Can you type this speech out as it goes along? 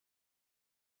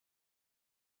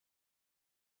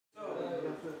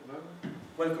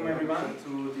Welcome everyone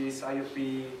to this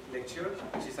IOP lecture,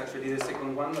 which is actually the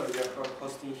second one that we are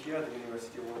hosting here at the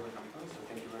University of Wolverhampton, so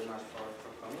thank you very much for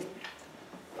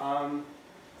coming.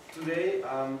 Today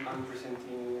I'm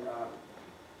presenting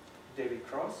David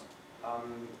Cross,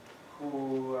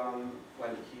 who,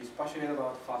 well, he's passionate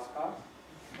about fast cars,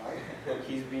 right?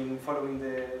 He's been following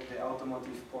the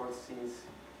automotive sport since,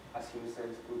 as himself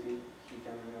put it, he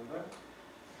can remember.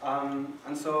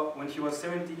 And so when he was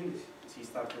 17, he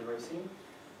started racing,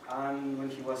 and when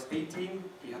he was 18,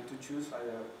 he had to choose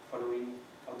either following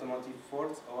automotive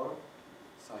sports or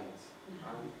science.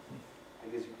 And I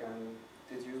guess you can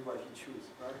deduce what he chose,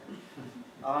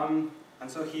 right?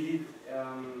 And so he did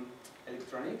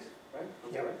electronics, right?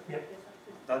 Yep.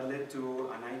 That led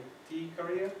to an IT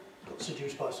career. Got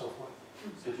seduced by software.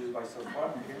 Seduced by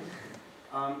software.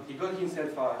 He got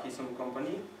himself his own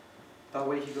company. That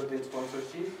way he got the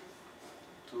sponsorship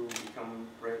to become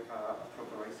a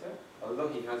proper racer. Although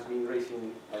he has been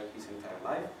racing like his entire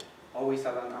life, always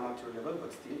at an amateur level,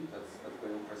 but still, that's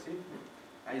very impressive.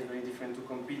 And it's very different to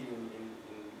compete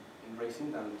in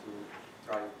racing than to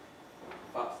drive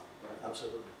fast. Right?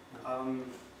 Absolutely.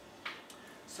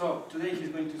 So today he's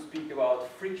going to speak about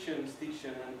friction,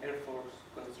 stiction, and air force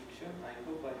constriction. I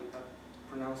hope I have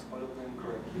pronounced all of them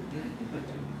correctly.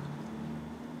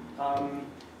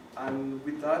 And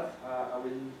with that, I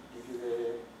will give you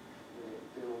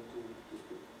the room to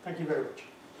speak. Thank you very much.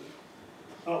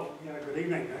 Oh, yeah, good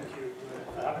evening. Thank you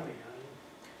for having me.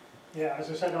 Yeah, as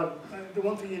I said, the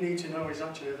one thing you need to know is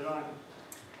actually that I'm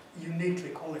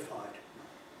uniquely qualified.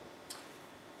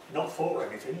 Not for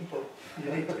anything, but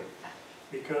uniquely.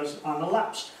 Because I'm a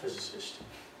lapsed physicist.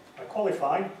 I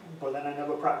qualified, but then I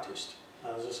never practiced.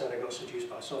 As I said, I got seduced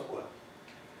by software.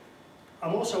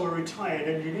 I'm also a retired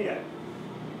engineer.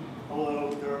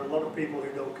 Although there are a lot of people who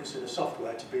don't consider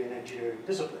software to be an engineering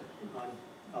discipline, I'd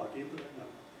argue, but no.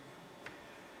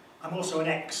 I'm also an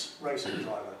ex-racing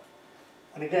driver.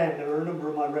 And again, there are a number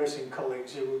of my racing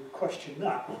colleagues who would question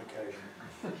that on occasion.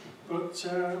 But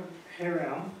here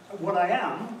I am. What I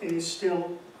am is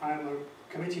still, I'm a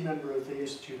committee member of the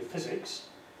Institute of Physics,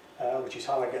 which is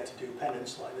how I get to do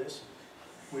penance like this.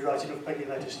 We write enough begging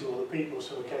letters to other people,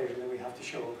 so occasionally we have to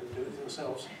show up and do it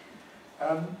ourselves.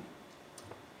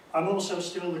 I'm also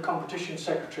still the competition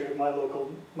secretary of my local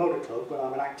motor club, but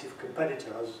I'm an active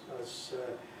competitor. As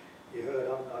you heard,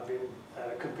 I've been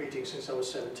competing since I was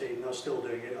 17, and I'm still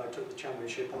doing it. I took the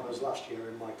championship honours last year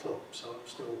in my club, so I'm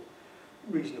still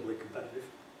reasonably competitive.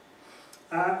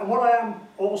 And what I am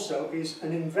also is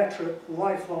an inveterate,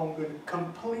 lifelong and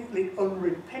completely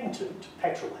unrepentant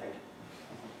petrol head.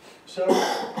 So,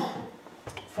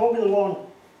 Formula One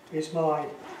is my...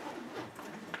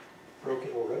 broke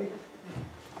it already.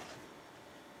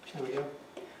 There we go.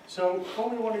 So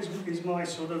Formula One is my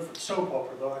sort of soap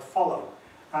opera that I follow,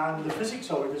 and the physics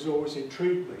of it has always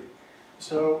intrigued me.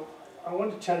 So I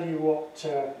want to tell you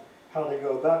how they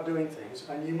go about doing things,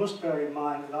 and you must bear in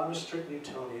mind that I'm a strict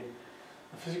Newtonian.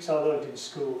 The physics I learned in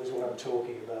school is what I'm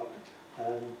talking about,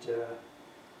 and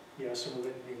yeah, some of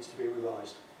it needs to be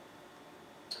revised.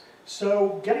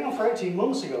 So getting on for 18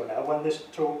 months ago now, when this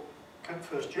talk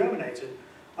first germinated,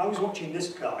 I was watching this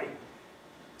guy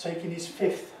taking his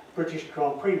 5th British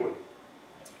Grand Prix win.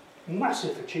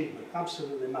 Massive achievement,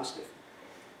 absolutely massive.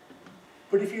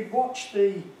 But if you'd watched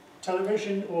the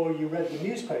television or you read the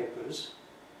newspapers,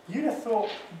 you'd have thought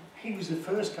he was the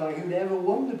first guy who'd ever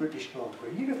won the British Grand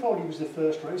Prix. You'd have thought he was the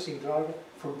first racing driver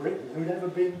from Britain who'd ever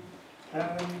been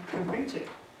competing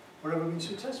or ever been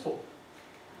successful.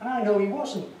 And I know he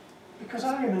wasn't, because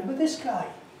I remember this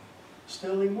guy,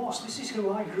 Stirling Moss. This is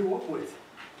who I grew up with.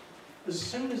 As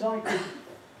soon as I could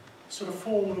sort of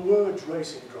form the words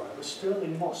racing driver,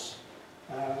 Stirling Moss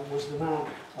was the man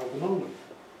of the moment.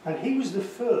 And he was the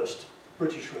first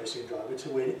British racing driver to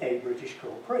win a British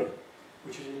Grand Prix,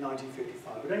 which was in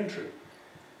 1955 at Aintree.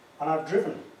 And I've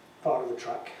driven part of the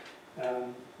track.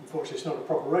 Unfortunately, it's not a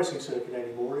proper racing circuit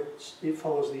anymore. It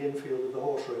follows the infield of the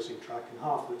horse racing track, and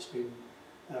half of it's been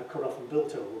cut off and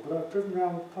built over. But I've driven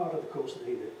around part of the course that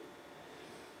he did.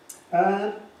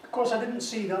 Of course, I didn't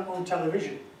see that on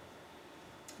television,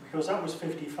 because that was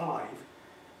 55,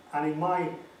 and in my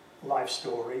life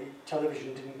story,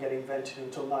 television didn't get invented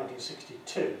until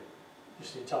 1962,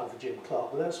 just in time for Jim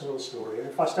Clark, but that's another story, and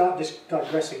if I start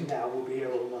digressing now, we'll be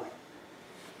here all night.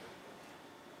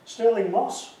 Stirling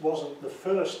Moss wasn't the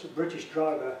first British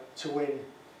driver to win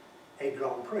a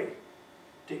Grand Prix.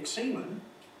 Dick Seaman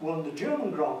won the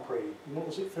German Grand Prix, and what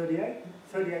was it, 38?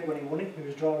 38 when he won it, he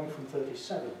was driving from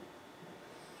 37.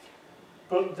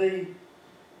 But the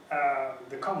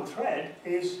common thread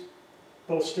is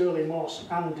both Sterling Moss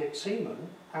and Dick Seaman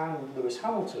and Lewis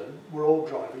Hamilton were all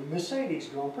driving Mercedes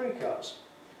Grand Prix cars.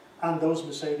 And those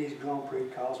Mercedes Grand Prix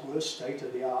cars were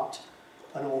state-of-the-art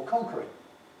and all-conquering.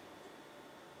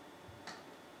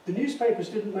 The newspapers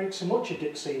didn't make so much of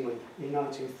Dick Seaman in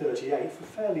 1938 for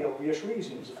fairly obvious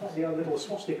reasons. The fact he had little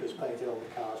swastikas painted on the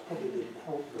cars probably didn't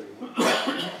help very much.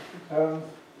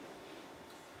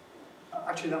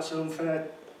 Actually, that's unfair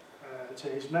to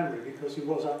his memory, because he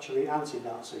was actually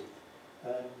anti-Nazi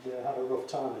and had a rough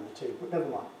time in the team, but never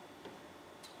mind.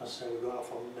 As I say, we're going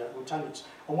off on tangents.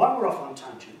 And while we're off on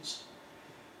tangents,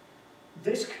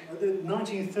 the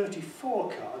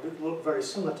 1934 car that looked very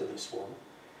similar to this one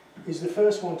is the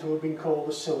first one to have been called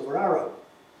the Silver Arrow.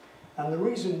 And the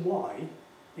reason why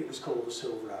it was called the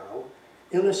Silver Arrow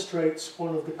illustrates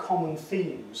one of the common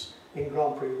themes in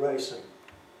Grand Prix racing.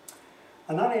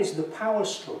 And that is the power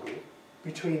struggle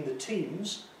between the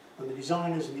teams and the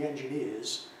designers and the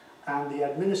engineers and the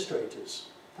administrators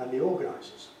and the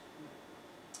organisers.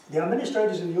 The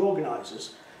administrators and the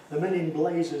organisers, the men in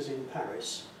blazers in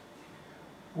Paris,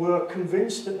 were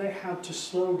convinced that they had to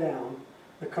slow down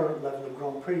the current level of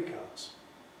Grand Prix cars,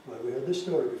 where we heard this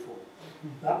story before.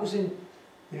 That was in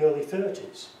the early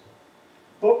 30s.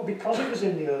 But because it was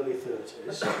in the early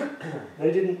 30s,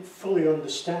 they didn't fully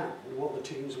understand what the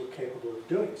teams were capable of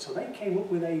doing. So they came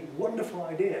up with a wonderful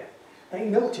idea. They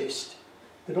noticed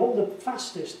that all the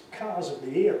fastest cars of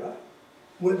the era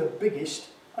were the biggest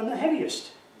and the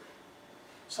heaviest.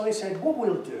 So they said, what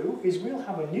we'll do is we'll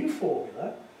have a new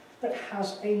formula that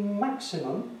has a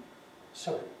minimum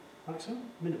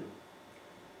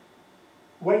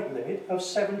weight limit of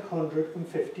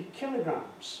 750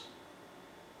 kilograms.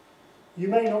 You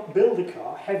may not build a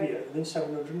car heavier than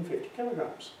 750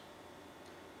 kilograms.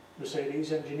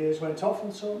 Mercedes engineers went off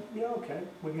and thought, yeah, okay,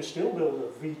 we can still build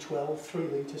a V12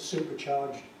 3-litre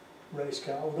supercharged race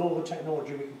car with all the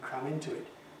technology we can cram into it.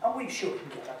 Are we sure we can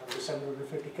get that under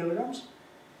 750 kilograms?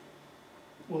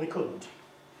 Well, they couldn't.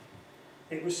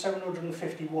 It was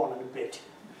 751 and a bit.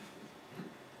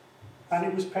 And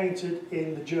it was painted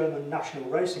in the German national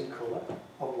racing colour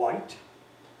of white,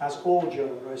 as all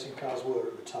German racing cars were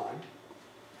at the time.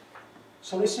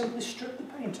 So they simply stripped the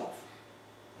paint off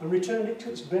and returned it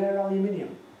to its bare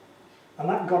aluminium. And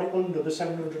that got it under the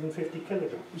 750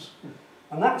 kilograms.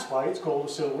 And that's why it's called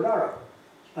the Silver Arrow.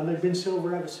 And they've been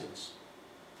silver ever since.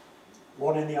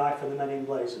 One in the eye for the men in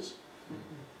blazers.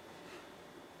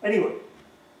 Anyway,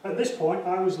 at this point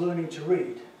I was learning to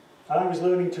read. And I was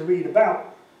learning to read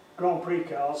about Grand Prix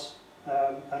cars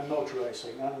and motor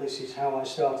racing. And this is how I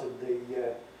started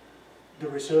the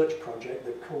research project,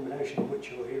 the culmination of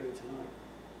which you're hearing tonight.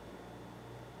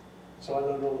 So I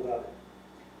learned all about it.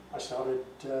 I started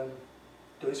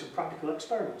doing some practical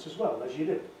experiments as well, as you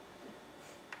do.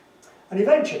 And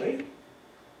eventually,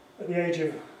 at the age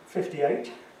of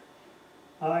 58,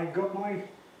 I got my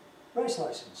race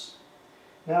licence.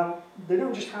 Now, they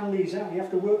don't just hand these out, you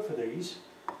have to work for these.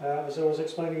 As I was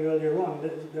explaining earlier on,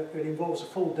 it involves a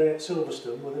full day at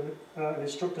Silverstone with an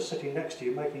instructor sitting next to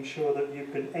you, making sure that you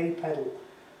can A, pedal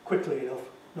quickly enough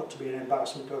not to be an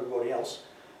embarrassment to everybody else,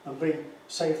 and B,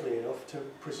 safely enough to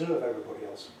preserve everybody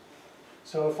else.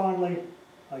 So finally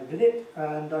I did it,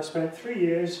 and I spent 3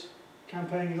 years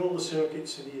campaigning all the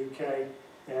circuits in the UK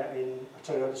in a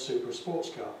Toyota Supra sports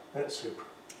car,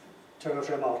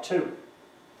 Toyota MR2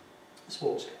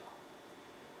 sports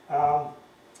car.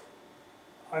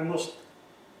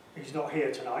 He's not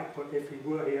here tonight, but if he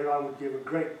were here I would give a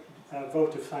great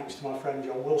vote of thanks to my friend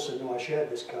John Wilson, who I shared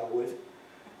this car with,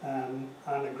 and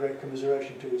a great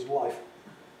commiseration to his wife,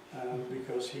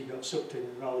 because he got sucked in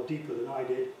rather deeper than I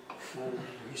did, and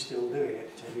he's still doing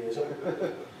it 10 years old.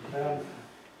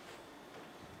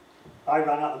 I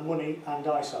ran out of money and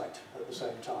eyesight at the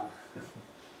same time.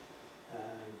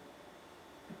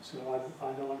 So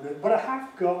I know I'm good. But I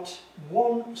have got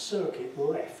one circuit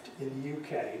left in the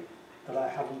UK that I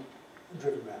haven't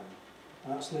driven around,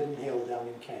 and that's Linden Hill down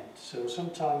in Kent. So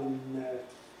sometime in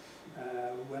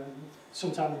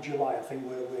July, I think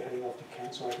we're heading off to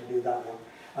Kent, so I can do that one.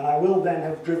 And I will then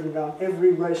have driven around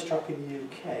every racetrack in the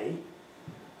UK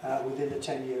within a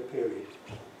 10-year period.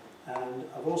 And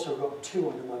I've also got 2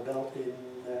 under my belt in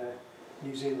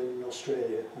New Zealand and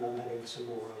Australia, and I'm heading for some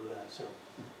more over there. So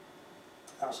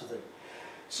that's the thing.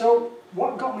 So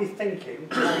what got me thinking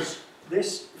was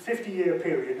this 50-year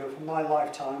period of my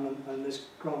lifetime and this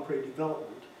Grand Prix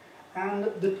development,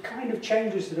 and the kind of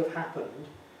changes that have happened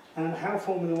and how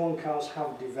Formula One cars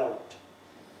have developed.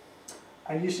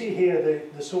 And you see here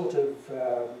the sort of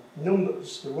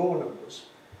numbers, the raw numbers.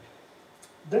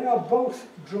 They are both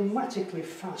dramatically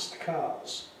fast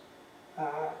cars.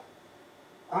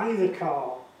 Either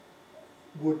car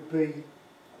would be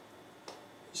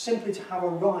simply to have a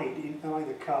ride in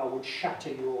either car would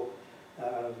shatter your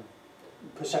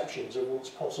perceptions of what's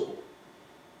possible.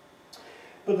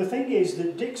 But the thing is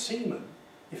that Dick Seaman,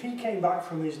 if he came back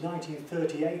from his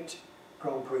 1938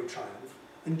 Grand Prix triumph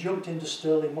and jumped into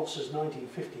Stirling Moss's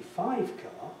 1955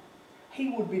 car, he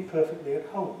would be perfectly at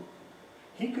home.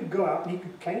 He could go out and he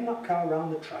could cane that car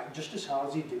around the track just as hard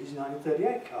as he did his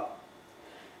 1938 car.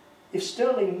 If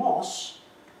Stirling Moss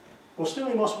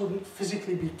wouldn't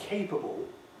physically be capable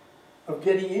of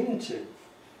getting into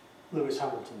Lewis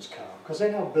Hamilton's car, because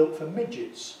they're now built for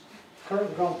midgets.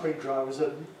 Current Grand Prix drivers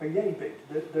are yay big.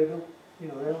 They don't, you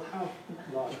know, they don't have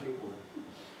large people in.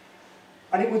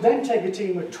 And it would then take a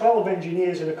team of 12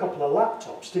 engineers and a couple of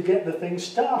laptops to get the thing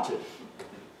started.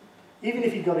 Even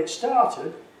if he got it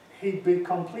started, he'd be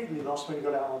completely lost when he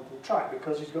got out onto the track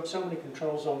because he's got so many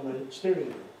controls on the steering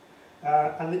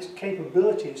wheel. And its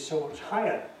capability is so much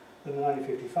higher than the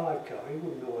 1955 car, he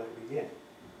wouldn't know where to begin.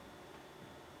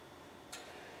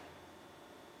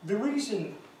 The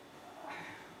reason,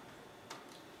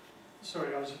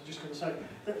 sorry, I was just going to say,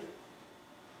 that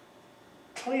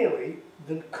clearly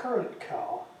the current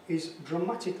car is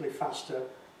dramatically faster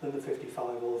than the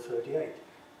 55 or the 38,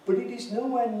 but it is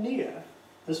nowhere near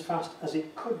as fast as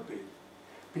it could be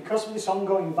because of this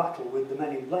ongoing battle with the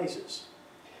men in blazers.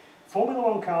 Formula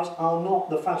One cars are not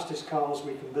the fastest cars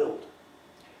we can build.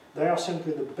 They are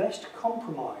simply the best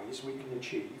compromise we can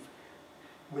achieve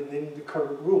within the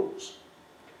current rules.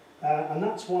 And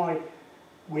that's why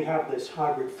we have this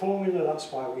hybrid formula,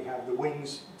 that's why we have the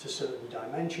wings to certain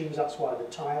dimensions, that's why the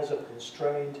tyres are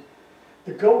constrained.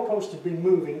 The goalposts have been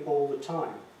moving all the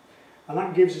time. And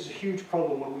that gives us a huge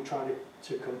problem when we try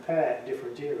to compare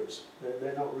different eras.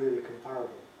 They're not really comparable.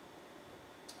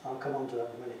 I'll come on to that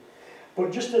in a minute.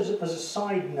 But just as a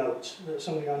side note,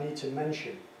 something I need to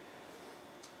mention,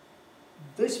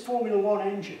 this Formula One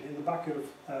engine in the back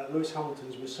of Lewis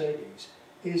Hamilton's Mercedes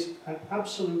is an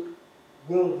absolute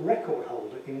world record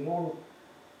holder in one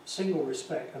single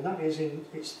respect, and that is in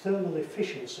its thermal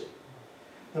efficiency.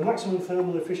 The maximum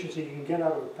thermal efficiency you can get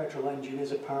out of a petrol engine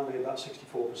is apparently about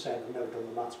 64%. I've never done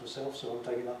the maths myself, so I'm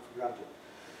taking that for granted.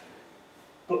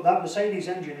 But that Mercedes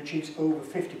engine achieves over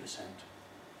 50%.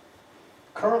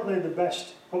 Currently the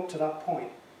best, up to that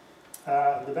point,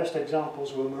 the best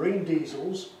examples were marine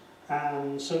diesels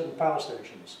and certain power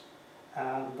stations.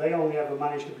 And they only ever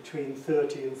managed to between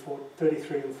 33 and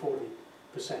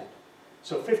 40%.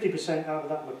 So 50% out of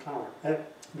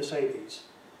that Mercedes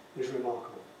is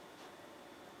remarkable.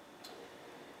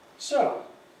 So,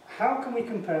 how can we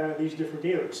compare these different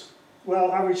eras?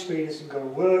 Well, average speed isn't going to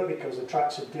work because the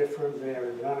tracks are different, the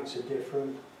aerodynamics are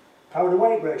different. Power to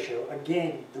weight ratio,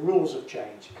 again, the rules have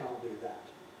changed, you can't do that.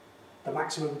 The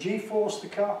maximum G-force the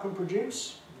car can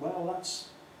produce, well, that's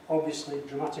obviously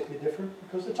dramatically different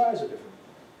because the tyres are different.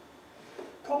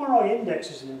 Pomeroy index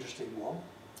is an interesting one.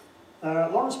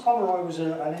 Lawrence Pomeroy was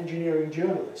an engineering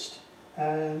journalist,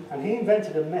 and he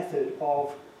invented a method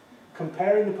of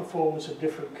comparing the performance of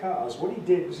different cars. What he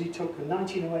did was he took the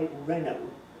 1908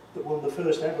 Renault that won the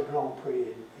first ever Grand Prix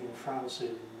in France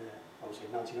in, obviously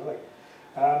in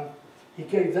 1908. He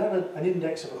gave that an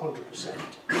index of 100%.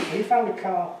 And he found a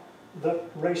car that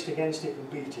raced against it and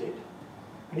beat it,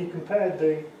 and he compared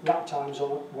the lap times on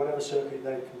whatever circuit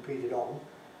they competed on,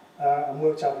 and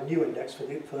worked out a new index for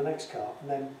the next car. And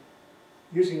then,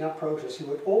 using that process, he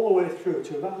went all the way through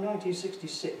to about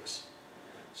 1966.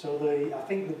 So I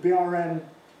think the BRM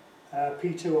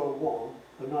P201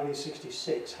 of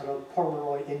 1966 had a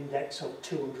Pomeroy index of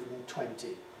 220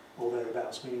 or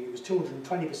thereabouts, meaning it was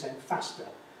 220% faster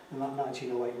than that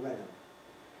 1908 Renault.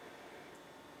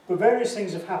 But various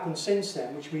things have happened since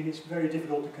then, which means it's very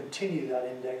difficult to continue that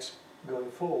index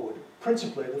going forward.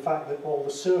 Principally the fact that all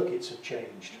the circuits have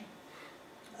changed.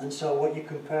 And so what you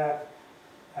compare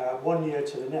one year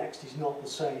to the next is not the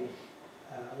same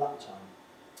lap time.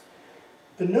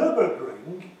 The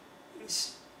Nürburgring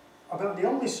is about the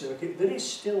only circuit that is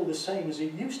still the same as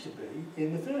it used to be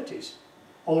in the 30s,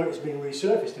 although it's been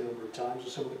resurfaced a number of times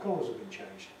and some of the corners have been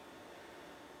changed.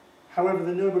 However,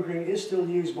 the Nürburgring is still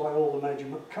used by all the major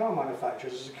car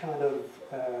manufacturers as a kind of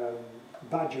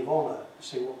badge of honour to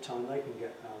see what time they can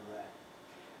get down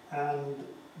there. And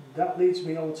that leads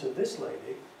me on to this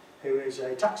lady, who is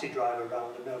a taxi driver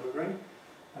around the Nürburgring,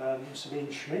 Sabine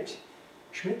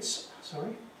Schmitz,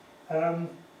 sorry. And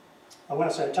when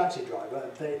I say a taxi driver,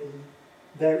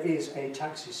 there is a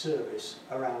taxi service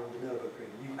around the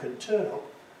Nürburgring. You can turn up,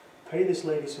 pay this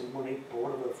lady some money, or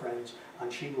one of her friends,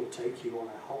 and she will take you on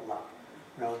a hot lap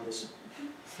around this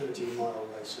 13-mile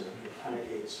race circuit, and it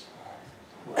is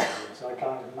well, yes, I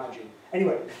can't imagine.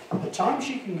 Anyway, the time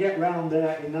she can get round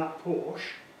there in that Porsche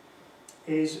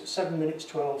is 7 minutes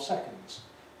 12 seconds.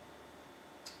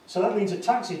 So that means a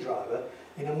taxi driver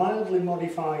in a mildly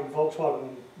modified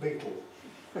Volkswagen Beetle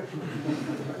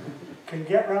can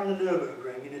get round the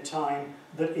Nürburgring in a time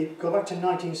that, go back to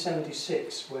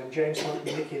 1976 when James Hunt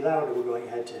and Niki Lauda were going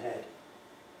head to head.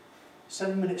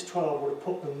 7 minutes 12 would have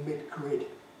put them mid-grid.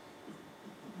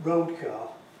 Road car,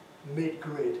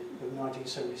 mid-grid of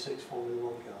 1976 Formula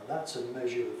 1 car. That's a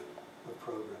measure of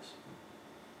progress.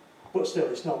 But still,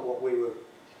 it's not what we were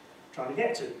trying to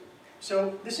get to.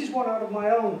 So this is one out of my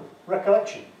own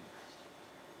recollection.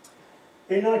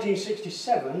 In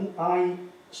 1967, I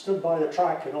stood by the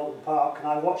track in Alton Park and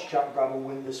I watched Jack Brabham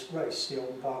win this race, the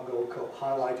Alton Park Gold Cup,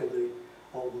 highlight of the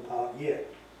Alton Park year.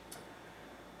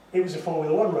 It was a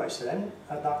Formula 1 race then.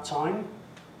 At that time,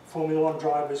 Formula 1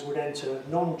 drivers would enter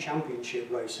non-championship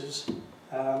races,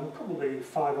 probably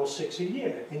 5 or 6 a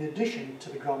year, in addition to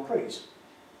the Grand Prix.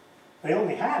 They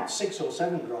only had 6 or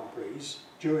 7 Grand Prix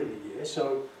during the year,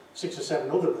 so 6 or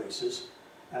 7 other races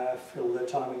filled their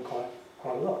time in quite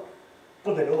a lot.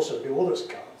 But they'd also do other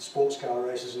sports car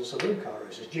races and saloon car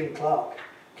races. Jim Clark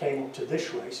came up to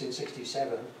this race in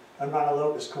 '67 and ran a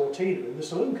Lotus Cortina in the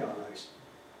saloon car race.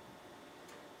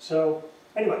 So,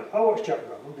 anyway, I watched Jack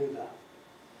Brabham do that.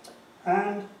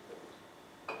 And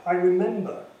I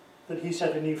remember that he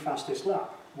set a new fastest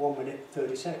lap, 1 minute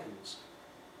 30 seconds.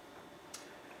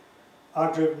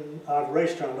 I've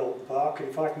raced around Alton Park, and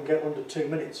if I can get under 2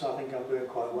 minutes, I think I'm doing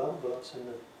quite well, but that's in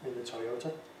the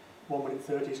Toyota. 1 minute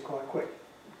 30 is quite quick.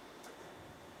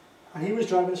 And he was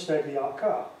driving a state-of-the-art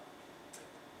car.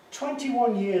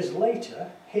 21 years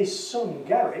later, his son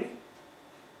Gary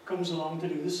comes along to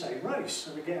do the same race.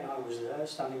 And again, I was there,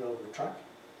 standing over the track.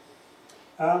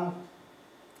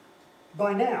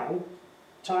 By now,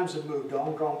 times have moved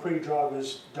on. Grand Prix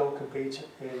drivers don't compete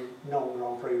in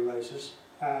non-Grand Prix races,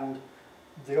 and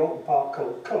the Alton Park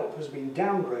Gold Cup has been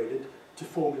downgraded to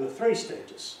Formula 3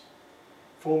 status.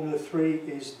 Formula 3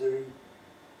 is the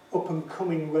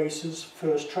up-and-coming racers'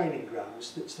 first training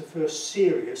grounds. It's the first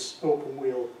serious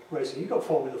open-wheel racing. You've got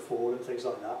Formula 4 and things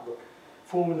like that, but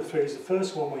Formula 3 is the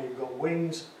first one where you've got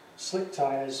wings, slick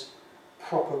tyres,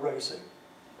 proper racing.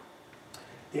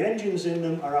 The engines in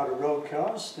them are out of road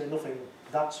cars. They're nothing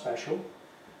that special,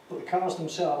 but the cars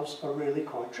themselves are really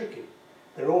quite tricky.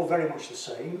 They're all very much the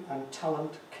same, and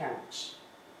talent counts.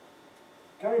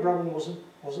 Gary Brabham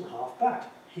wasn't half bad.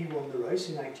 He won the race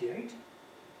in '88.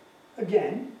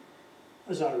 Again,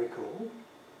 as I recall,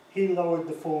 he lowered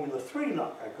the Formula 3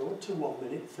 lap record to 1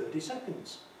 minute 30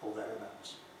 seconds, or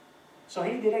thereabouts. So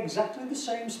he did exactly the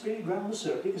same speed round the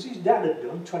circuit as his dad had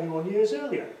done 21 years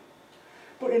earlier,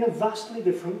 but in a vastly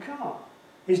different car.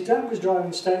 His dad was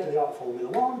driving state-of-the-art Formula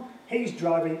 1, he's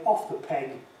driving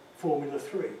off-the-peg Formula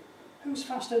 3. Who's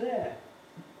faster there?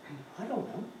 I don't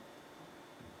know.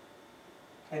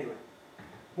 Anyway,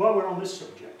 while we're on this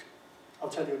subject, I'll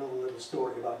tell you another little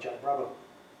story about Jack Brabham.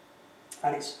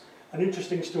 And it's an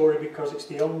interesting story because it's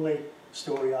the only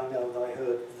story I know that I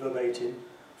heard verbatim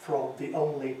from the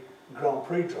only Grand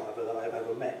Prix driver that I've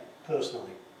ever met,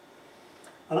 personally.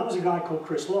 And that was a guy called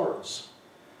Chris Lawrence,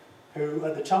 who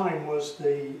at the time was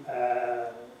the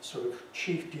sort of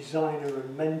chief designer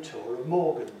and mentor of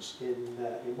Morgan's in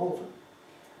Malvern.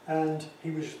 And he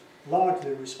was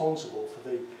largely responsible for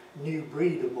the new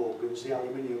breed of Morgan's, the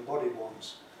aluminium bodied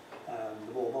ones,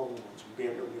 the more modern ones with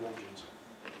BMW engines.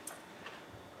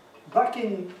 Back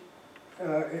in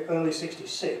early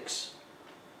 '66,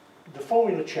 the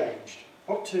formula changed.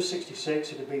 Up to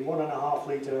 '66 it had been 1.5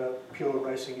 litre pure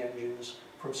racing engines.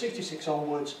 From '66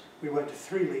 onwards we went to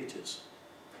 3 litres.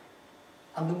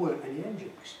 And there weren't any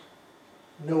engines.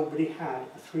 Nobody had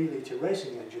a 3 litre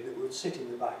racing engine that would sit in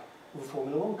the back of a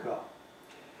Formula 1 car.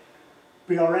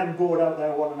 BRM bought out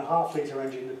their 1.5 litre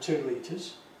engine at 2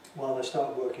 litres while they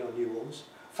started working on new ones.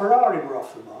 Ferrari were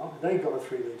off the mark. They got a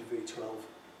 3 litre V12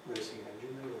 racing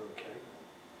engine. They were okay.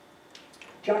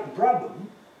 Jack Brabham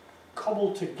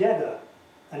cobbled together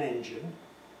an engine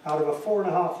out of a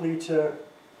 4.5 litre,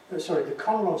 the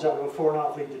conrods out of a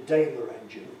 4.5 litre Daimler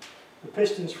engine, the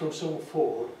pistons from some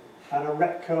Ford, and a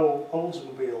Repco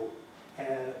Oldsmobile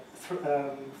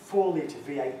 4 litre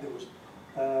V8 that was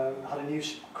had a new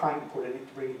crank put in it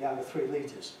to bring it down to 3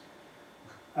 litres.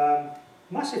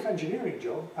 Massive engineering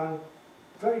job and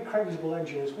very creditable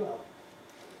engine as well.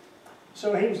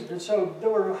 So there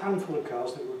were a handful of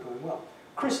cars that were going well.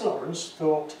 Chris Lawrence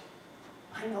thought,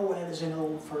 I know where there's an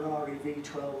old Ferrari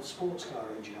V12 sports car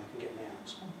engine I can get my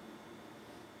hands on.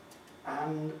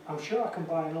 And I'm sure I can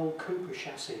buy an old Cooper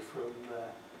chassis from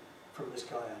this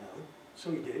guy I know.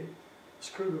 So he did,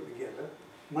 screwed it together,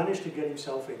 managed to get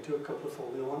himself into a couple of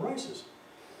Formula 1 races.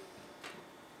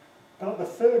 About the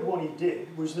third one he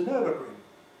did was the Nürburgring.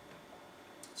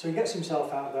 So he gets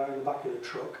himself out there in the back of the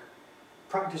truck,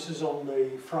 practices on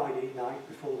the Friday night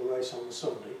before the race on the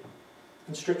Sunday,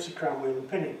 and strips a crown wheel and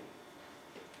pinion.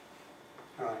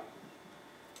 Alright,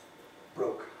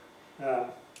 broke.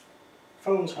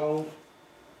 Phones home,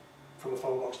 from a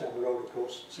phone box down the road of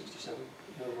course, 67,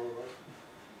 no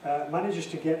more. Manages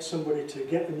to get somebody to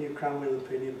get the new crown wheel and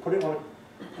pinion, put it on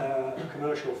a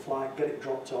commercial flight, get it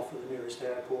dropped off at the nearest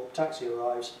airport, taxi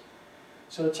arrives.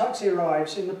 So the taxi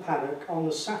arrives in the paddock on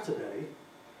the Saturday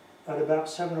at about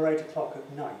 7 or 8 o'clock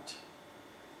at night,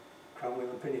 crown wheel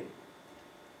and pinion.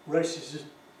 Races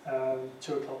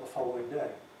 2 o'clock the following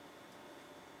day.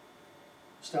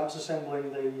 Starts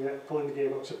assembling pulling the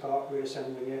gearbox apart,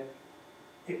 reassembling it.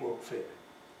 It won't fit.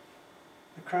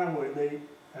 The crown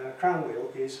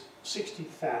wheel is 60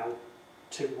 thou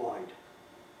too wide.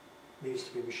 Needs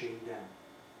to be machined down.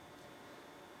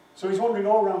 So he's wandering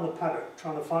all around the paddock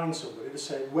trying to find somebody to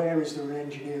say, where is there an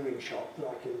engineering shop that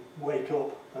I can wake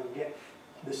up and get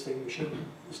this thing machined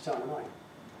this time of night?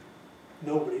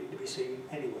 Nobody to be seen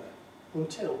anywhere,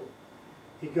 until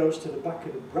he goes to the back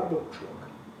of the Brabham truck,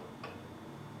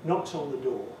 knocks on the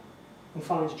door, and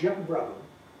finds Jack Brabham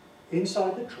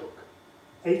inside the truck,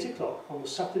 8 o'clock on the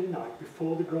Saturday night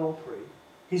before the Grand Prix.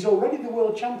 He's already the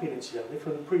world champion, incidentally,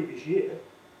 from the previous year,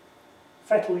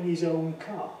 fettling his own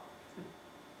car.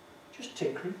 Just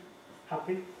tinkering,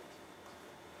 happy.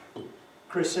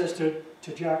 Chris says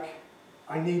to Jack,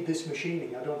 I need this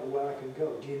machining, I don't know where I can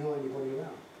go. Do you know anybody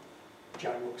around?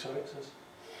 Jack looks at it, says,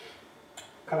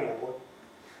 coming out, what?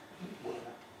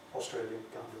 Australian,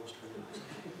 can't be Australian.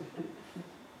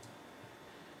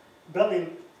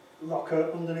 Belly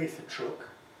locker underneath the truck,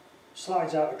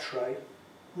 slides out a tray,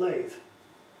 lathe.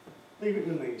 Leave it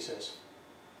with me, he says.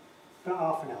 About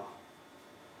half an hour.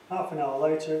 Half an hour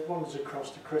later, wanders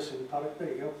across to Chris in the paddock. There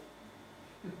you go.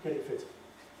 Get it fitted.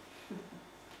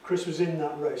 Chris was in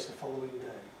that race the following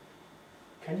day.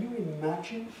 Can you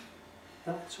imagine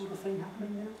that sort of thing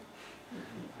happening now?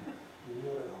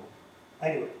 Not at all.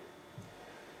 Anyway,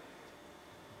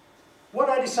 what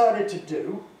I decided to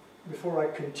do, before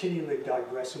I continually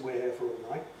digress and we're here for all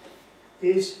night,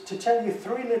 is to tell you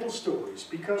 3 little stories,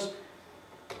 because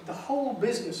the whole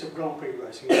business of Grand Prix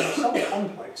racing is so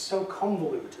complex, so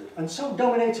convoluted, and so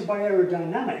dominated by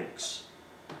aerodynamics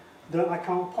that I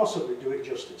can't possibly do it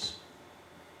justice.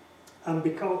 And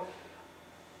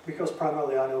because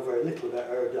primarily I know very little about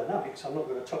aerodynamics, I'm not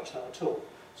going to touch that at all.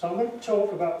 So I'm going to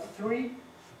talk about 3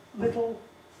 little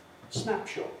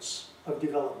snapshots of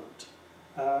development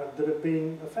that have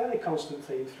been a fairly constant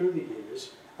theme through the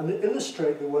years, and that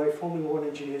illustrate the way Formula 1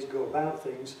 engineers go about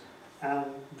things and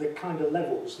the kind of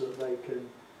levels that they can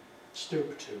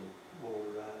stoop to or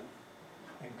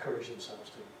encourage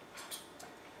themselves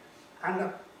to.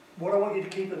 And what I want you to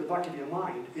keep at the back of your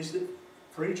mind is that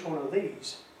for each one of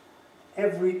these,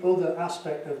 every other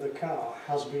aspect of the car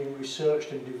has been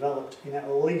researched and developed in at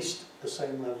least the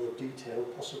same level of detail,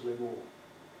 possibly more.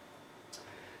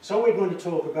 So we're going to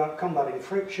talk about combating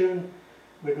friction,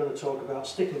 we're going to talk about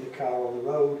sticking the car on the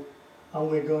road, and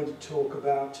we're going to talk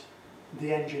about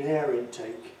the engine air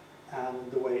intake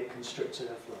and the way it constricts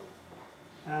airflow.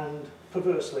 And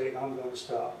perversely, I'm going to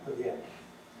start at the end,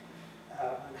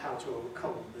 and how to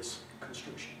overcome this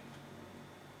constriction.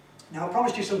 Now, I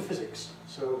promised you some physics,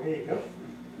 so here you go.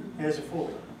 Here's a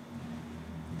formula.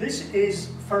 This is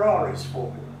Ferrari's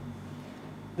formula.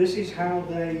 This is how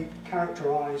they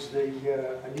characterise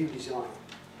a new design.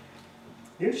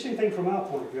 The interesting thing from our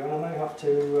point of view, and I may have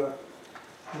to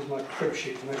use my crib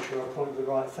sheet to make sure I point the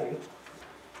right thing.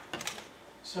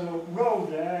 So rho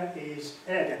there is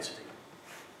air density.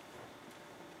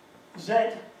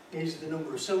 Z is the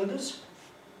number of cylinders.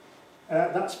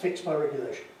 That's fixed by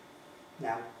regulation.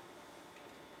 Now,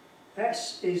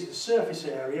 S is the surface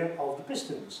area of the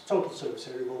pistons, total surface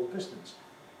area of all the pistons.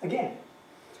 Again,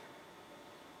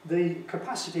 the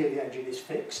capacity of the engine is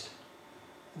fixed,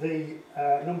 the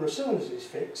number of cylinders is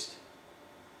fixed.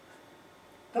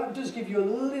 That does give you a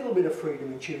little bit of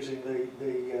freedom in choosing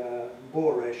the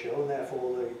bore ratio and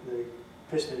therefore the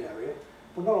piston area,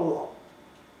 but not a lot.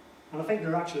 And I think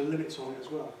there are actually limits on it as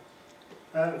well.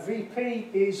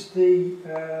 VP is the,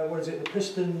 the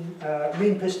piston,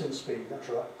 mean piston speed, that's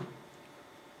right.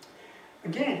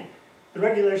 Again, the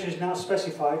regulations now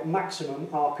specify maximum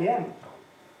RPM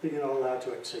that you're not allowed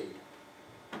to exceed.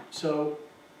 So,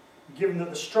 given that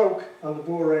the stroke and the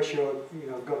bore ratio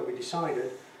have got to be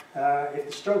decided, if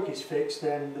the stroke is fixed,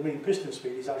 then the mean piston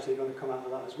speed is actually going to come out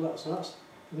of that as well. So that's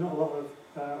not a lot of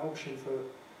option for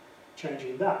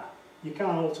changing that. You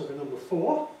can't alter the number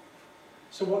 4.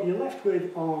 So what you're left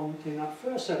with in that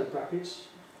first set of brackets,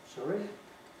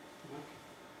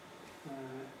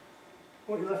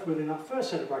 what you're left with in that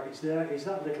first set of brackets there is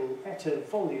that little eta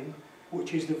volume,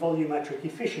 which is the volumetric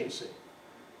efficiency.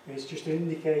 It's just an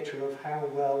indicator of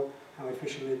how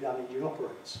efficiently that engine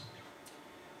operates.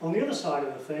 On the other side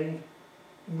of the thing,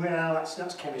 well,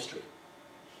 that's chemistry.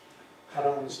 I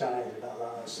don't understand anything about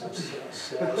that. That's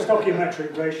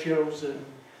stoichiometric ratios and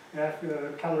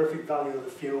calorific value of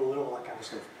the fuel and all that kind of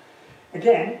stuff.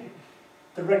 Again,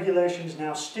 the regulations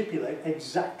now stipulate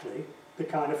exactly the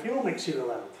kind of fuel mix you're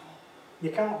allowed. You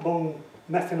can't bung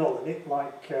methanol in it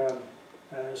like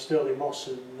Sterling Moss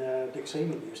and Dick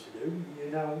Seaman used to do.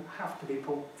 You now have to be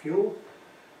pump fuel.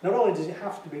 Not only does it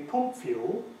have to be pump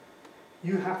fuel,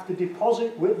 you have to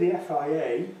deposit with the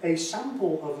FIA a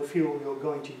sample of the fuel you're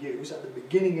going to use at the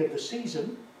beginning of the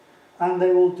season, and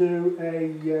they will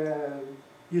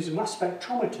use a mass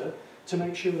spectrometer to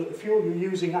make sure that the fuel you're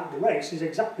using at the race is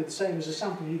exactly the same as the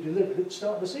sample you delivered at the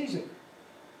start of the season.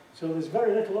 So there's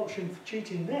very little option for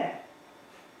cheating there.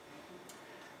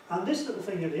 And this little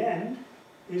thing at the end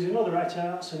is another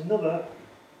ETA, another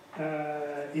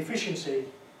efficiency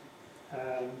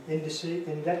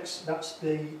index. That's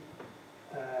the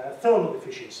thermal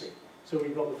efficiency. So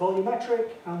we've got the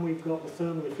volumetric and we've got the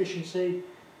thermal efficiency,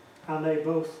 and they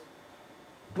both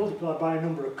multiplied by a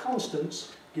number of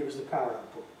constants give us the power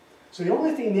output. So the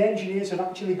only thing the engineers have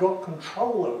actually got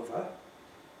control over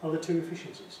are the two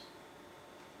efficiencies,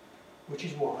 which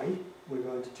is why we're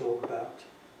going to talk about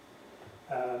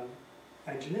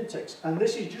engine intakes. And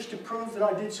this is just to prove that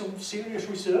I did some serious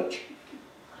research.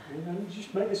 And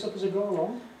just make this up as I go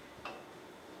along.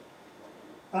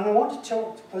 And I want to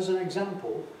talk as an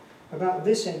example about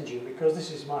this engine, because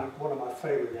this is one of my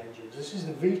favourite engines. This is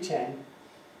the V10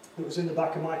 that was in the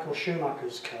back of Michael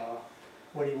Schumacher's car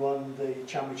when he won the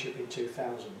championship in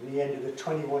 2000. And he ended a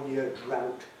 21-year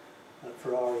drought that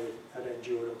Ferrari had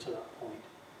endured up to that point.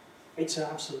 It's an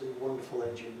absolutely wonderful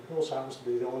engine. It also happens to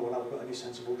be the only one I've got any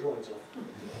sensible drawings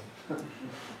of.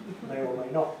 May or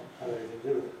may not have anything to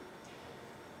do with it.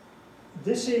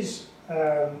 This is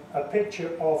a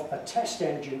picture of a test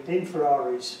engine in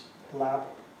Ferrari's lab.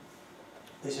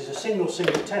 This is a single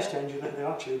test engine that they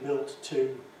actually built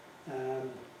to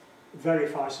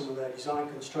verify some of their design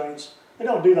constraints. They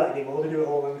don't do that anymore, they do it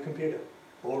all on the computer.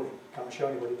 Boring, can't show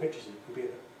anybody pictures of the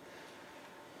computer.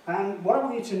 And what I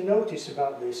want you to notice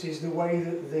about this is the way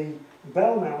that the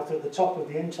bell mouth at the top of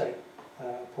the intake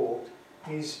port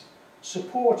is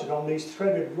supported on these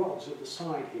threaded rods at the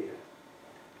side here.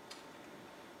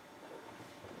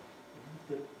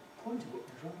 The pointer button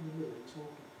is right in the middle, it's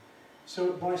awful.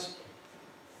 So by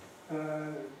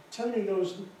turning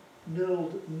those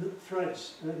knurled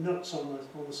threads, nuts on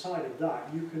the side of that,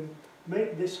 you can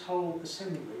make this whole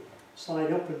assembly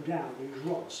slide up and down these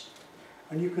rods.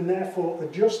 And you can therefore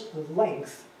adjust the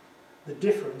length, the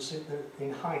difference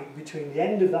in height between the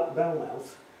end of that bell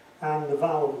mouth and the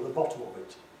valve at the bottom of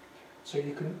it. So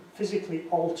you can physically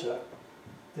alter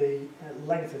the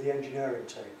length of the engine air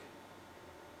intake.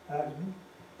 A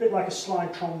bit like a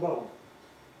slide trombone.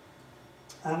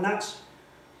 And that's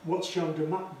what's shown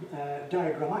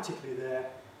diagrammatically there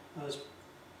as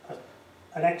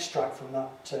an extract from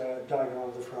that diagram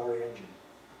of the Ferrari engine.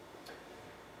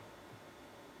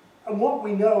 And what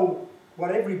we know,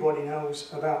 what everybody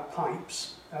knows about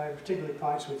pipes, particularly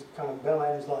pipes with kind of bell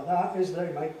ends like that, is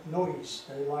they make noise.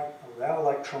 They are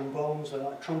like trombones, they're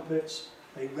like trumpets,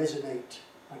 they resonate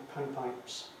like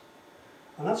panpipes.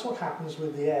 And that's what happens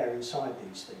with the air inside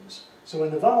these things. So when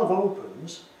the valve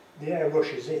opens, the air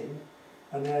rushes in,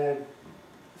 and there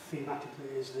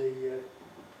thematically is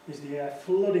the air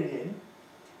flooding in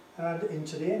and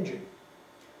into the engine.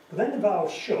 But then the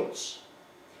valve shuts,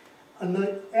 and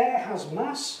the air has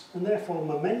mass and therefore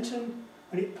momentum,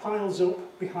 and it piles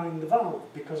up behind the valve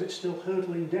because it's still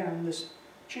hurtling down this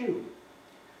tube.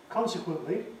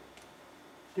 Consequently,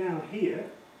 down here,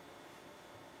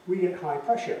 we get high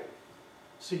pressure,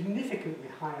 significantly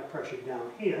higher pressure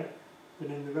down here than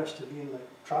in the rest of the inlet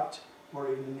tract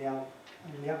or even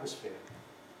in the atmosphere.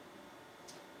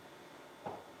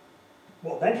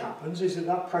 What then happens is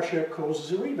that pressure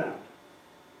causes a rebound.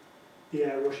 The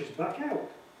air rushes back out,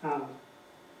 and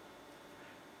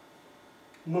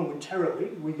momentarily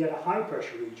we get a high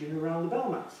pressure region around the bell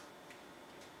mouth.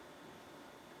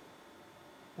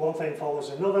 One thing follows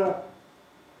another,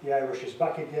 the air rushes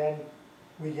back again,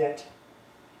 we get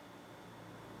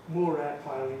more air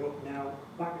piling up now,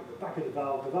 back at the back of the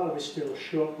valve is still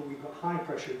shut, but we've got high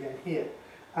pressure again here.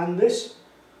 And this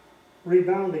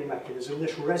rebounding mechanism,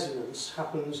 this resonance,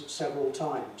 happens several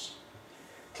times.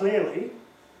 Clearly,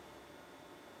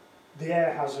 the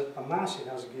air has a mass, it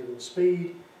has a given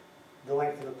speed, the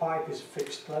length of the pipe is a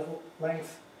fixed level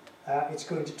length, it's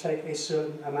going to take a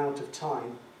certain amount of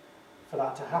time for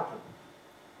that to happen.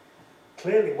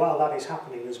 Clearly, while that is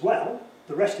happening as well,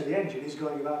 the rest of the engine is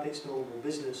going about its normal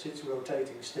business, it's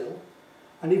rotating still,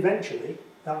 and eventually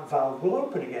that valve will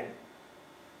open again.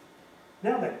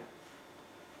 Now then,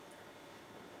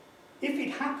 if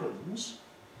it happens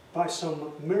by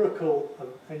some miracle of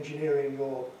engineering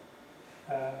or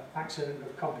accident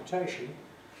of computation,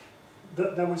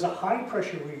 that there was a high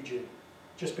pressure region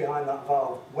just behind that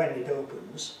valve when it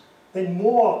opens, then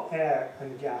more air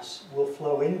and gas will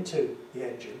flow into the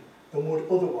engine than would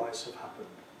otherwise have happened.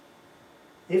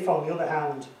 If, on the other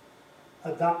hand,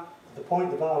 at the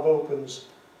point the valve opens,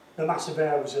 the mass of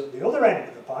air was at the other end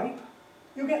of the pipe,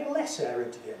 you get less air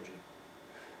into the engine.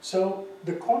 So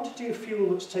the quantity of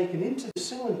fuel that's taken into the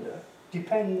cylinder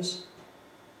depends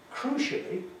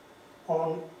crucially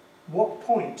on what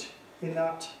point in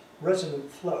that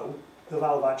resonant flow the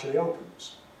valve actually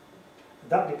opens.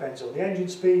 That depends on the engine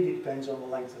speed, it depends on the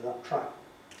length of that track.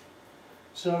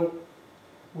 So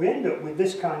we end up with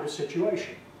this kind of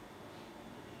situation.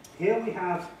 Here we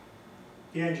have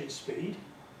the engine speed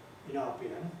in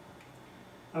RPM,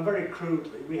 and very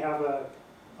crudely we have a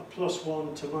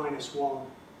 +1 to -1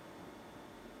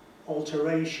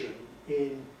 alteration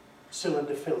in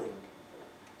cylinder filling.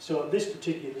 So at this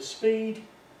particular speed,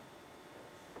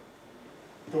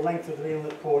 the length of the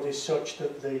inlet port is such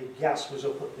that the gas was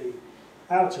up at the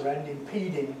outer end,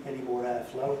 impeding any more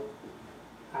airflow,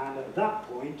 and at that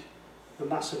point the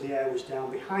mass of the air was down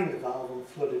behind the valve and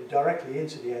flooded directly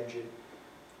into the engine,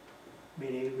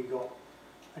 meaning that we got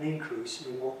an increase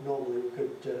in what normally we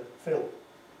could fill.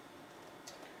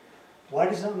 Why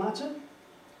does that matter?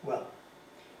 Well,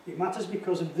 it matters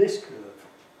because of this curve.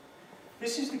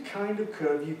 This is the kind of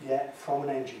curve you get from an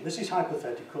engine. This is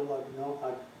hypothetical.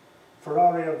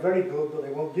 Ferrari are very good, but they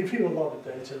won't give you a lot of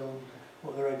data on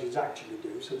what their engines actually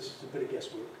do, so this is a bit of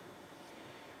guesswork.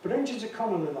 But engines are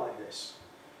commonly like this.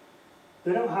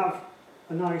 They don't have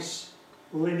a nice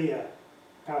linear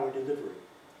power delivery.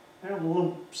 They have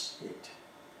lumps in it.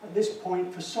 At this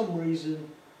point, for some reason,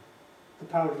 the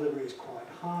power delivery is quite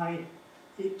high.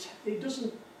 It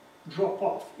doesn't drop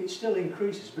off, it still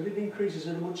increases, but it increases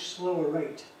at a much slower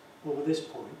rate over this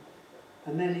point,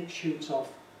 and then it shoots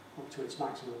off up to its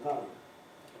maximum value.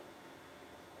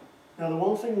 Now, the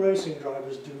one thing racing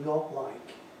drivers do not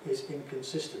like is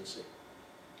inconsistency.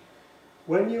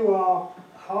 When you are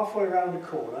halfway around a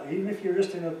corner, even if you're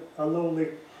just in a lowly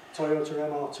Toyota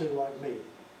MR2 like me,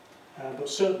 but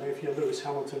certainly if you're Lewis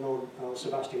Hamilton or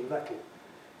Sebastian Vettel,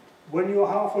 when you're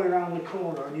halfway around the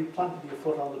corner and you've planted your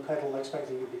foot on the pedal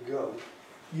expecting it to go,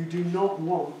 you do not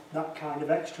want that kind of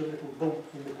extra little bump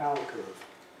in the power curve.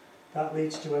 That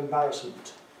leads to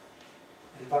embarrassment.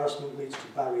 Embarrassment leads to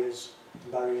barriers.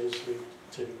 Barriers lead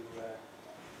to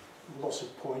loss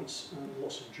of points and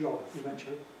loss of job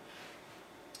eventually.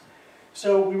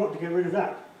 So we want to get rid of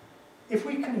that. If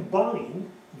we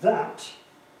combine that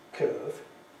curve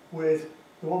with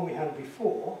the one we had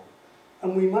before,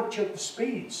 and we match up the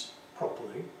speeds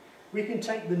properly, we can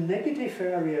take the negative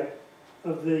area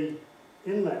of the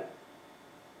inlet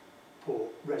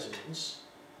port resonance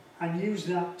and use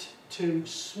that to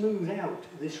smooth out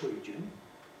this region,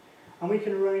 and we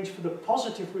can arrange for the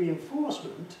positive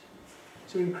reinforcement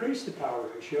to increase the power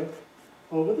ratio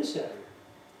over this area.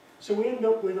 So we end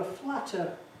up with a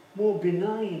flatter, more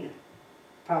benign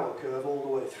power curve all the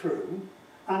way through,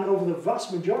 and over the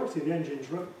vast majority of the engine's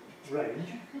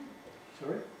range,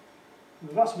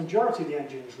 the vast majority of the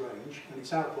engine's range and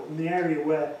its output, in the area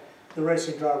where the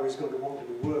racing driver is going to want to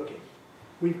be working,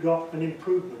 we've got an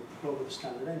improvement over the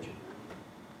standard engine.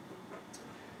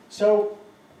 So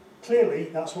clearly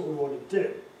that's what we want to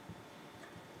do.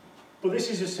 But this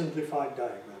is a simplified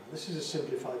diagram. This is a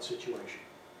simplified situation.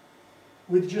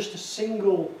 With just a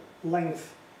single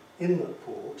length inlet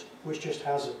port, which just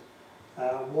has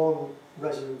one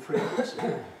resonant frequency,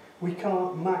 we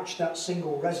can't match that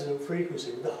single resonant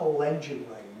frequency with the whole engine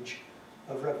range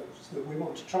of resonance that we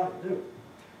want to try and do.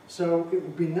 So it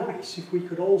would be nice if we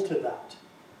could alter that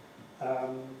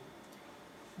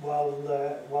while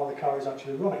the car is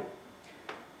actually running.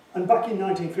 And back in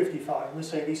 1955,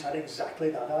 Mercedes had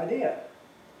exactly that idea.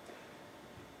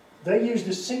 They used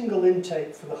a single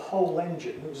intake for the whole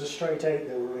engine. It was a straight 8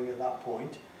 they were running at that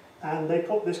point, and they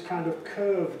put this kind of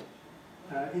curved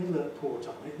inlet port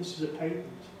on it. This is a patent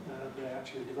they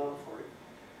actually developed for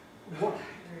it.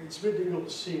 It's a bit difficult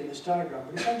to see in this diagram,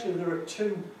 but essentially there are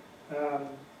two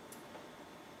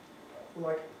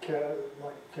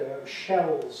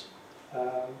shells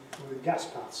with gas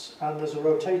paths, and there's a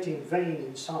rotating vane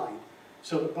inside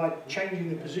So that by changing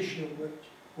the position of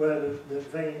where the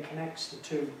vein connects the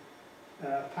two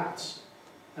paths,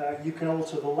 you can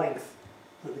alter the length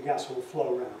that the gas will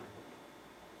flow around.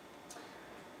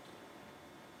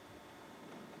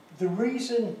 The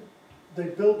reason they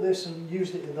built this and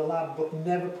used it in the lab but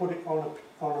never put it on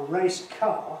a race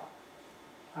car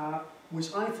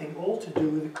was, I think, all to do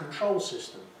with the control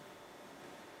system.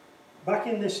 Back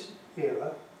in this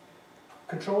era,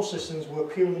 control systems were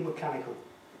purely mechanical.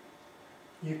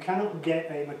 You cannot get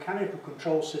a mechanical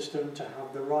control system to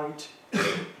have the right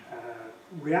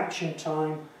reaction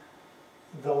time,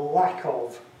 the lack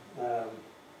of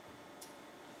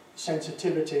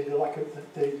sensitivity, the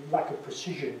lack of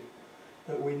precision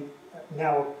that we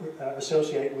now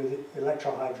associate with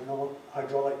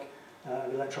electrohydraulic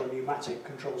and electro-pneumatic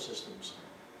control systems.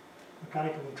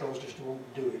 Mechanical controls just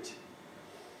won't do it.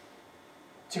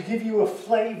 To give you a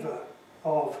flavour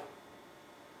of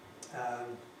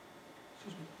excuse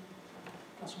me,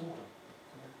 glass of water.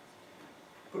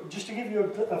 But just to give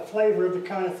you a flavour of the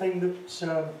kind of thing that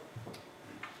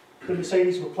the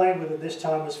Mercedes were playing with at this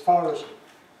time as far as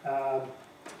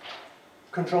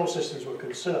control systems were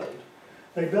concerned,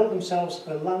 they built themselves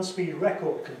a land speed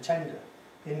record contender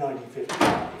in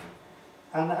 1955,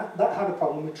 and that had a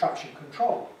problem with traction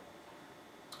control.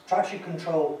 Traction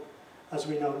control, as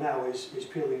we know now, is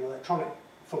purely an electronic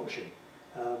function,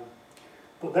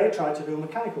 but they tried to do a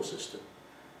mechanical system.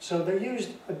 So they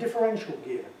used a differential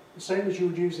gear, the same as you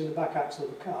would use in the back axle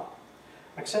of a car,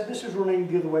 except this was running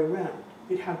the other way round.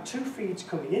 It had two feeds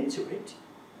coming into it,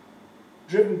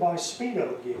 driven by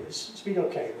speedo gears, speedo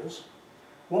cables,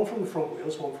 one from the front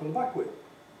wheels, one from the back wheel.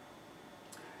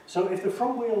 So if the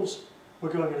front wheels were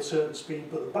going at a certain speed,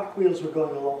 but the back wheels were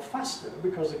going a lot faster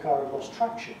because the car had lost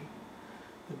traction,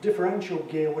 the differential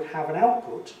gear would have an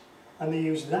output, and they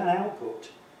used that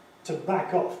output to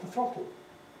back off the throttle.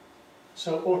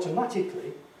 So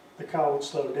automatically, the car would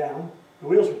slow down, the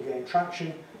wheels would gain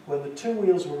traction. When the two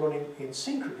wheels were running in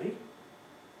synchrony,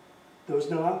 there was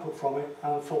no output from it,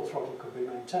 and full throttle could be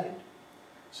maintained.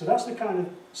 So that's the kind of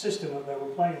system that they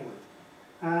were playing with.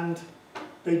 And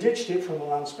they ditched it from the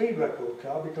land speed record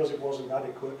car because it wasn't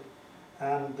adequate,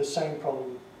 and the same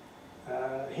problem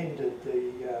hindered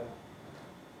the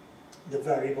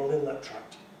variable inlet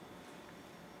tract.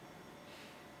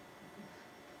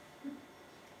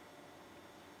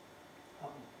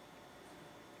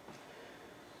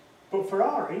 But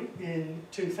Ferrari in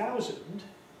 2000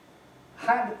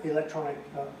 had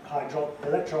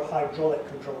electrohydraulic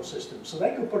control systems, so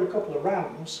they could put a couple of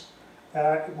rams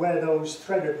where those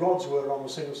threaded rods were on the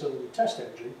single-cylinder test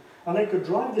engine, and they could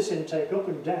drive this intake up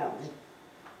and down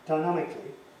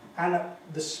dynamically and at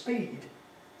the speed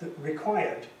that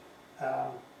required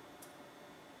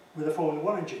with a Formula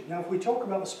 1 engine. Now, if we talk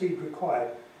about the speed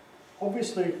required,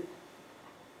 obviously,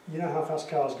 you know how fast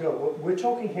cars go, but we're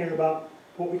talking here about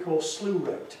what we call slew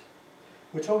rate.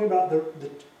 We're talking about the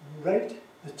rate,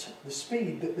 the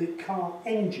speed that the car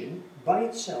engine by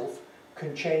itself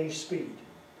can change speed.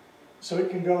 So it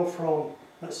can go from,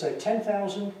 let's say,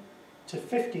 10,000 to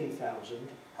 15,000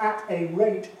 at a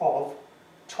rate of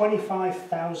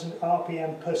 25,000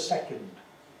 RPM per second.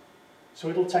 So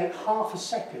it'll take half a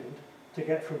second to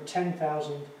get from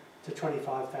 10,000 to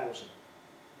 25,000.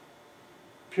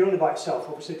 Purely by itself.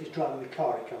 Obviously, if it's driving the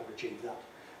car, it can't achieve that.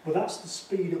 But that's the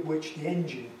speed at which the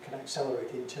engine can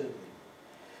accelerate internally.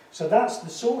 So that's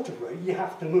the sort of rate you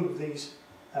have to move these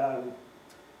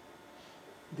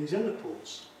inlet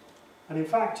ports. And in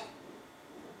fact,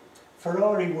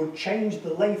 Ferrari would change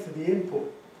the length of the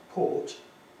input port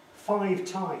 5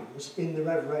 times in the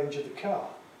rev range of the car.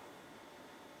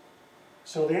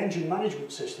 So the engine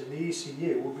management system, the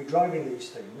ECU, will be driving these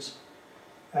things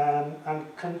and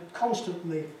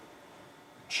constantly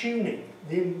tuning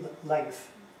the inlet length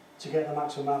to get the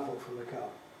maximum output from the car.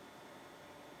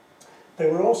 They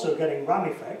were also getting ram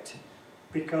effect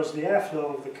because the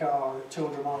airflow of the car at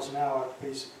 200 miles an hour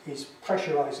is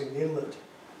pressurising the inlet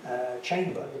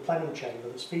chamber, the plenum chamber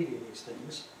that's feeding these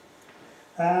things.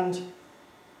 And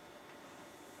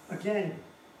again,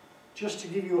 just to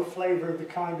give you a flavour of the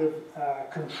kind of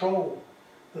control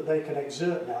that they can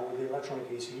exert now with the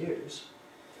electronic ECUs,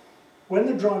 when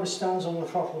the driver stands on the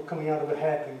throttle coming out of a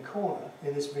hairpin corner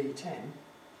in this V10,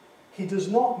 he does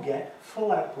not get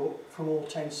full output from all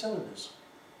 10 cylinders.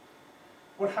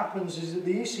 What happens is that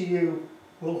the ECU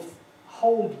will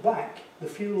hold back the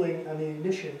fueling and the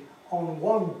ignition on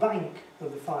one bank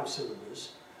of the 5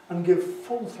 cylinders and give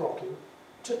full throttle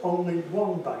to only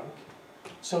one bank,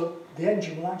 so the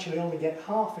engine will actually only get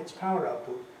half its power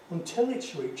output until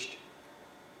it's reached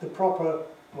the proper,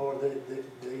 or the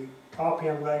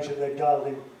RPM range that they've dialed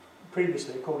in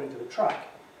previously according to the track,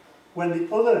 when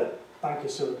the other bank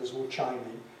of cylinders will chime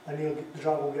in and the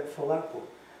driver will get full output.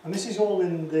 And this is all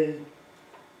in the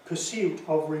pursuit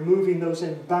of removing those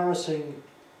embarrassing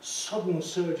sudden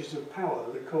surges of power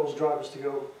that cause drivers to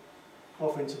go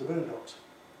off into the boondocks.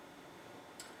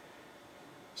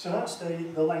 So that's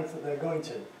the length that they're going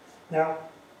to. Now,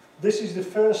 this is the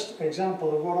first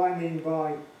example of what I mean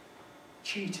by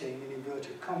cheating in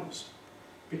inverted commas.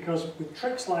 Because with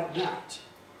tricks like that,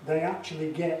 they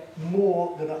actually get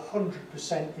more than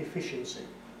 100% efficiency.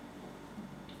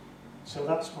 So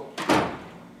that's what... thank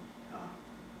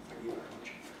you very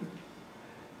much.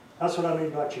 That's what I mean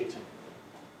by cheating.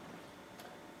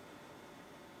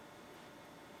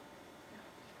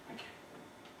 Thank you.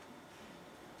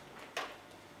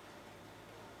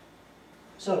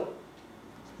 So,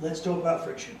 let's talk about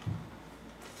friction.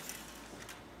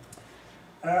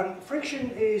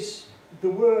 Friction is the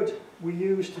word we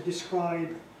use to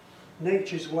describe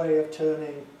nature's way of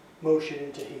turning motion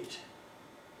into heat.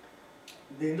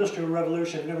 The Industrial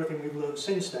Revolution and everything we've learned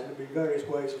since then have been various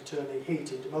ways of turning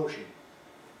heat into motion.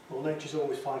 Well, nature's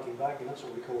always fighting back, and that's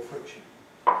what we call friction.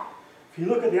 If you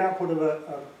look at the output of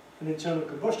an internal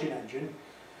combustion engine,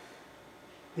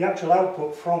 the actual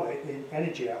output from it, the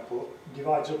energy output,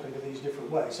 divides up into these different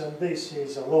ways. And this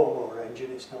is a lawnmower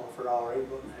engine, it's not a Ferrari,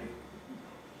 but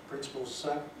the principle's the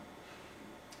same.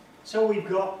 So we've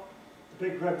got, the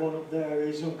big red one up there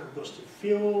is uncombusted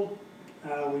fuel,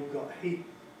 we've got heat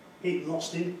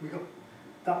lost in,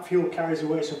 that fuel carries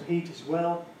away some heat as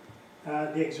well.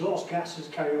 The exhaust gases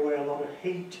carry away a lot of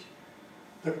heat.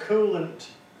 The coolant,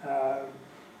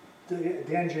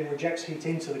 the engine rejects heat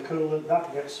into the coolant,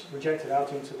 that gets rejected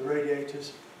out into the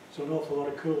radiators, so an awful lot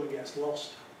of coolant gets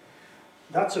lost.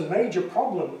 That's a major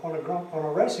problem on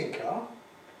a racing car,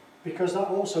 because that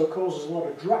also causes a lot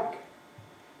of drag.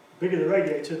 The bigger the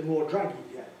radiator, the more drag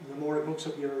you get, and the more it mucks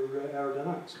up your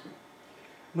aerodynamics.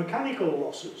 Mechanical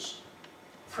losses,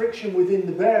 friction within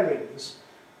the bearings,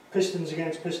 pistons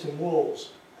against piston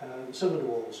walls, cylinder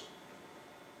walls.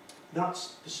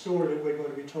 That's the story that we're going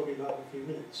to be talking about in a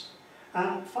few minutes.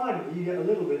 And finally, you get a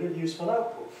little bit of useful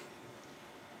output.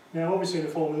 Now, obviously in a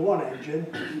Formula 1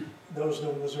 engine, those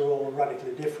numbers are all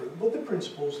radically different, but the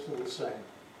principle's still the same.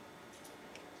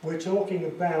 We're talking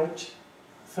about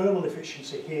thermal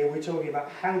efficiency here. We're talking about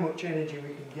how much energy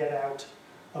we can get out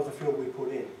of the fuel we put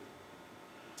in.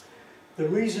 The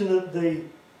reason that the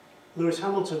Lewis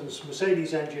Hamilton's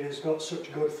Mercedes engine has got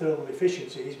such good thermal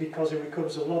efficiency is because it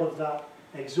recovers a lot of that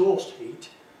exhaust heat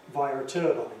via a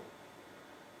turbine.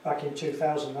 Back in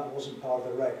 2000 that wasn't part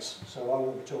of the regs, so I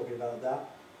won't be talking about that.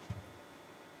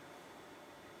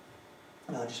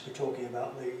 And I'll just be talking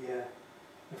about the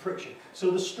friction.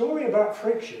 So the story about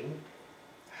friction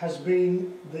has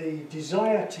been the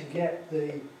desire to get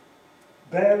the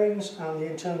bearings and the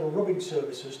internal rubbing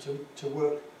surfaces to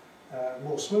work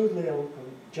more smoothly and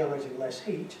generating less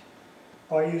heat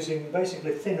by using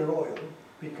basically thinner oil,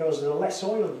 because the less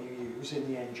oil you use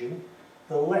in the engine,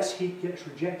 the less heat gets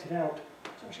rejected out.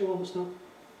 It's actually one that's not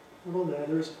on there.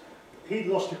 There is heat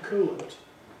loss to coolant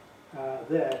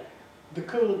there. The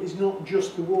coolant is not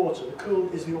just the water, the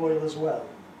coolant is the oil as well.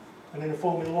 And in a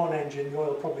Formula 1 engine, the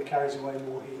oil probably carries away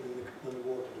more heat than the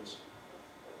water does.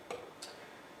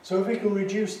 So if we can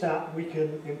reduce that, we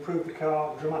can improve the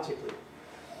car dramatically.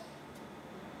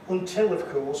 Until, of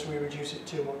course, we reduce it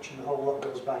too much and the whole lot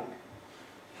goes bang.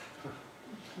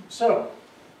 So,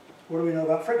 what do we know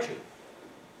about friction?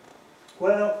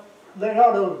 Well,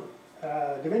 Leonardo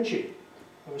da Vinci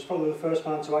was probably the first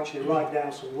man to actually write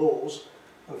down some laws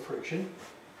of friction,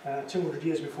 200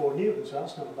 years before Newton, so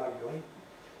that's not a bad going.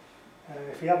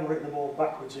 If he hadn't written them all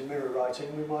backwards in mirror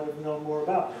writing, we might have known more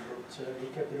about them, but he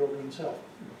kept it all to himself.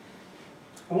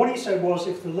 And what he said was,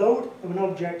 if the load of an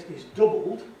object is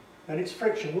doubled, then its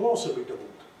friction will also be doubled.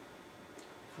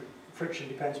 Friction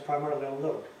depends primarily on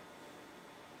load.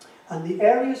 And the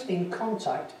areas in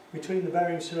contact between the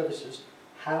bearing surfaces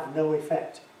have no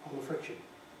effect on the friction.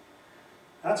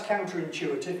 That's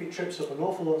counterintuitive, it trips up an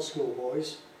awful lot of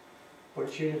schoolboys, but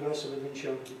it's universally been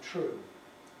shown to be true.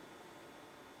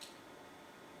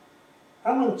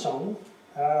 Hamilton,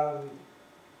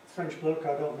 French bloke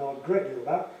I don't know a great deal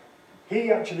about,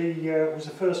 he actually was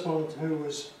the first one who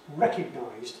was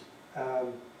recognised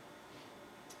and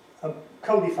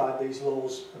codified these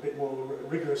laws a bit more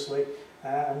rigorously,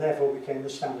 and therefore became the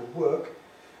standard work.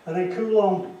 And then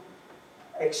Coulomb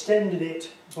extended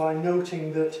it by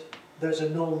noting that there's a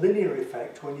non-linear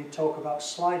effect when you talk about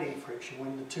sliding friction, when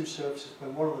one of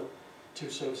the two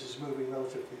surfaces is moving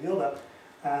relative to the other,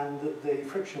 and that the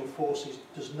frictional force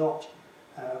does not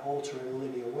alter in a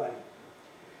linear way.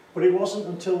 But it wasn't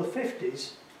until the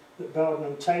 50s that Bowden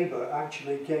and Tabor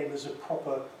actually gave us a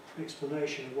proper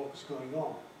explanation of what was going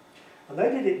on. And they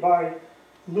did it by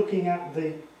looking at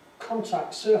the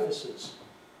contact surfaces.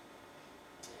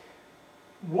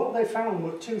 What they found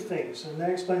were two things, and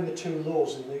they explained the two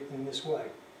laws in this way.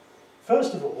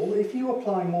 First of all, if you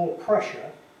apply more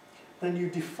pressure, then you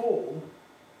deform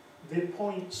the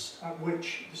points at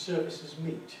which the surfaces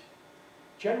meet.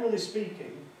 Generally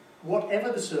speaking,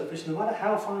 whatever the surface, no matter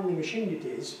how finely machined it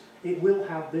is, it will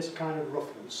have this kind of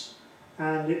roughness,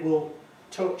 and it will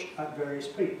touch at various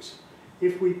peaks.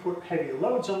 If we put heavier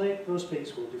loads on it, those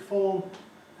peaks will deform,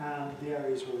 and the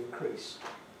areas will increase.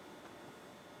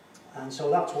 And so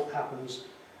that's what happens,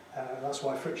 that's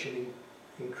why friction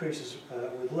increases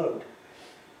with load.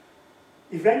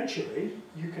 Eventually,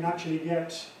 you can actually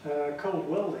get cold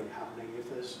welding happening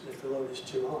if the load is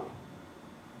too high.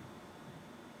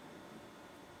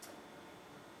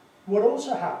 What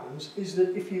also happens is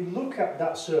that if you look at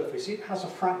that surface, it has a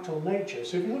fractal nature.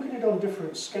 So if you look at it on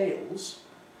different scales,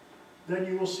 then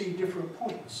you will see different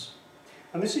points.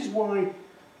 And this is why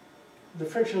the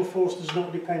frictional force does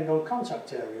not depend on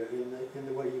contact area in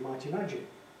the way you might imagine.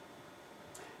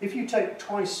 If you take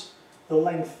twice the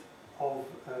length of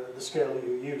the scale that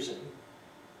you're using,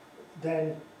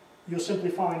 then you'll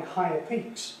simply find higher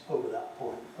peaks over that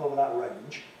point, over that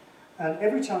range. And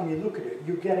every time you look at it,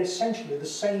 you get essentially the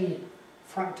same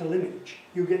fractal image.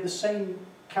 You get the same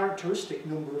characteristic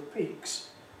number of peaks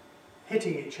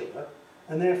hitting each other,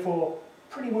 and therefore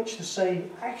pretty much the same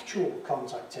actual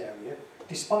contact area,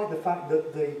 despite the fact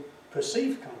that the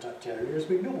perceived contact area has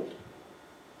been doubled.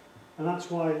 And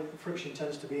that's why friction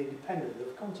tends to be independent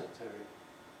of contact area.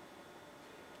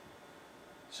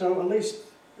 So at least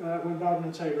when Bowden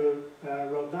and Tabor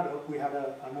wrote that up, we had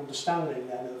an understanding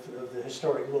then of the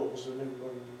historic laws, and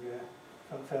everybody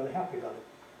felt fairly happy about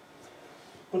it.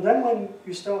 But then when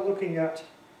you start looking at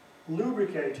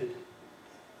lubricated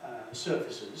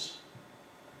surfaces,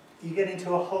 you get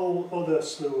into a whole other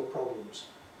slew of problems.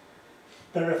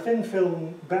 There are thin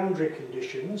film boundary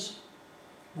conditions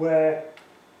where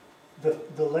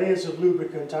the layers of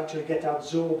lubricant actually get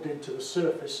absorbed into the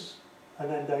surface, and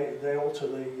then they alter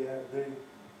the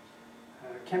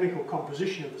chemical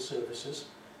composition of the surfaces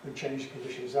and change the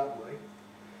conditions that way.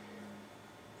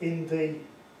 In the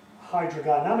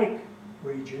hydrodynamic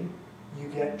region, you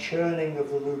get churning of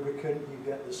the lubricant, you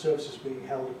get the surfaces being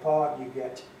held apart, you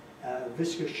get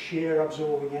viscous shear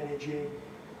absorbing energy,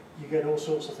 you get all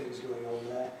sorts of things going on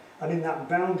there. And in that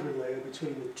boundary layer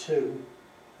between the two,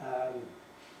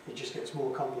 it just gets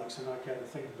more complex than I care to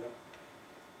think about.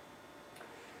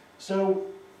 So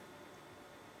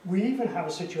we even have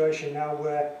a situation now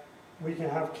where we can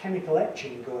have chemical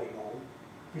etching going on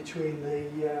between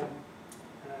the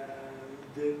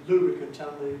lubricant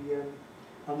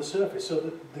and the surface. So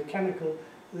that the chemical,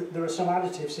 there are some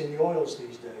additives in the oils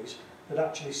these days that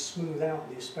actually smooth out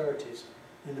the asperities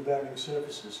in the bearing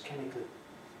surfaces chemically.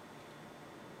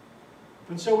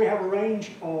 And so we have a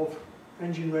range of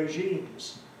engine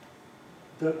regimes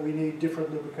that we need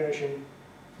different lubrication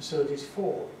facilities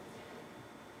for.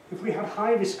 If we have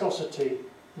high viscosity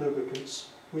lubricants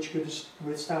which could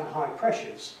withstand high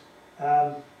pressures,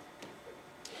 that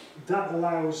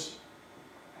allows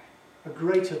a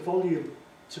greater volume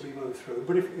to be moved through.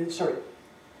 But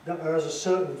that allows a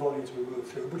certain volume to be moved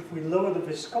through. But if we lower the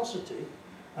viscosity,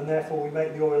 and therefore we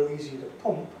make the oil easier to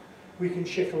pump, we can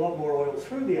shift a lot more oil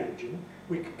through the engine,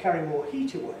 we can carry more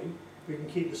heat away, we can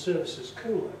keep the surfaces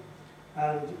cooler,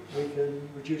 and we can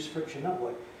reduce friction that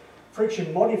way.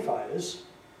 Friction modifiers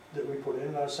that we put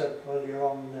in, as I said earlier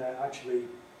on, actually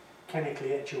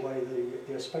chemically etch away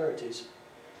the asperities.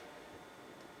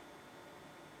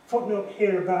 Footnote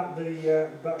here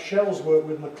about Shell's work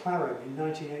with McLaren in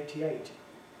 1988.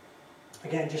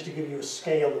 Again, just to give you a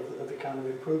scale of the kind of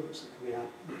improvements that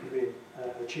can be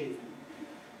achieved.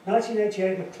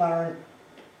 1988, McLaren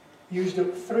used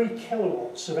up 3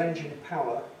 kilowatts of engine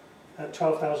power at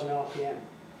 12,000 RPM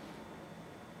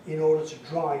in order to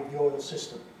drive the oil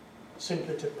system,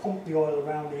 simply to pump the oil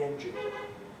around the engine,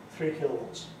 3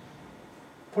 kilowatts.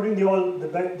 Putting the oil,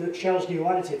 the Shell's new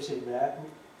additives in there,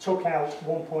 took out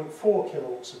 1.4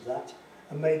 kilowatts of that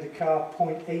and made the car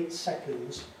 0.8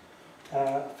 seconds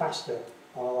faster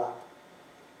on a lap.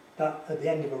 That, at the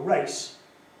end of a race,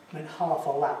 meant half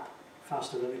a lap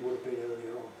faster than it would have been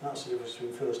earlier on. That's the difference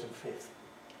between first and fifth,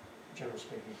 generally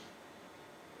speaking.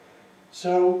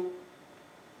 So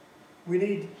we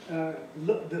need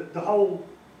the whole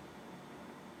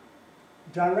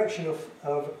direction of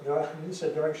I didn't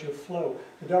say direction of flow.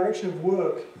 The direction of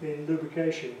work in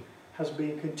lubrication has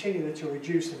been continually to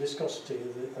reduce the viscosity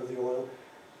of the oil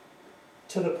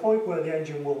to the point where the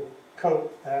engine will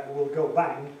coat will go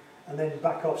bang and then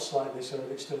back off slightly so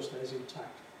that it still stays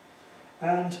intact.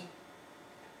 And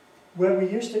where we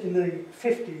used it in the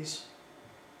 50s,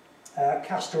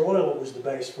 castor oil was the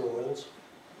base for oils.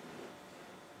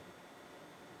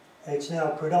 It's now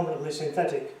predominantly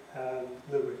synthetic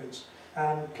lubricants,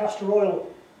 and castor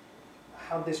oil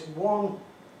had this one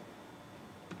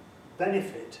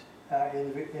benefit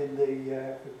in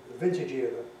the vintage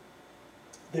era,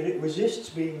 that it resists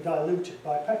being diluted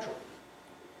by petrol.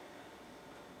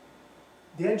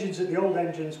 The engines, the old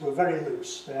engines, were very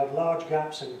loose. They had large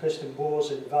gaps in piston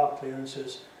bores and valve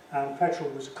clearances, and petrol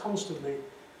was constantly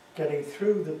getting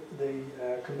through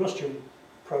the combustion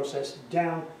process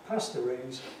down past the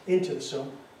rings into the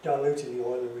sump, diluting the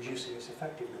oil and reducing its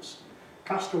effectiveness.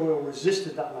 Castor oil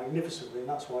resisted that magnificently, and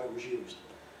that's why it was used.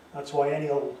 That's why any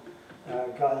old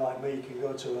guy like me can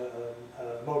go to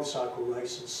a motorcycle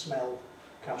race and smell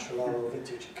castor oil or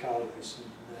vintage car race,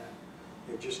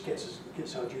 and it just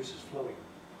gets our juices flowing.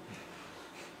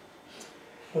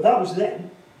 But that was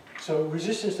then, so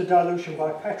resistance to dilution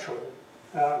by petrol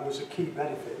was a key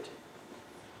benefit.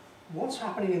 What's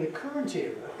happening in the current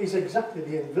era is exactly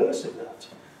the inverse of that,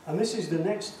 and this is the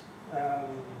next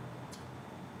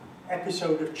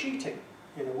episode of cheating,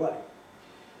 in a way.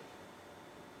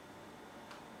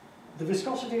 The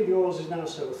viscosity of the oils is now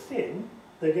so thin,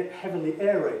 they get heavily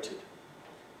aerated.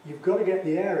 You've got to get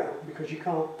the air out because you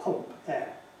can't pump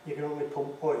air, you can only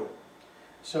pump oil.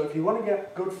 So if you want to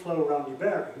get good flow around your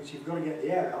bearings, you've got to get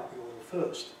the air out of the oil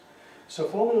first. So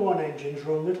Formula One engines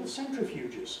run little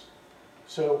centrifuges.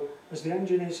 So as the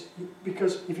engine is,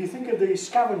 because if you think of the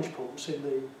scavenge pumps in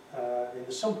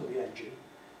the sump of the engine,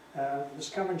 the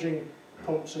scavenging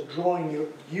pumps are drawing your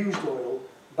used oil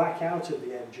back out of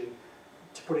the engine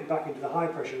to put it back into the high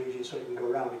pressure region so it can go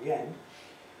around again.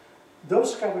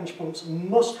 Those scavenge pumps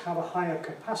must have a higher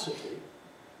capacity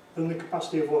than the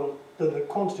capacity of oil, than the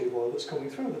quantity of oil that's coming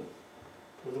through them.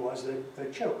 Otherwise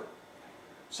they choke.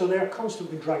 So they are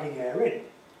constantly dragging air in.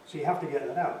 So you have to get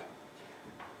that out.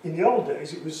 In the old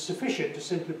days, it was sufficient to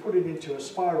simply put it into a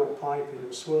spiral pipe in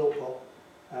a swirl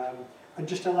pot and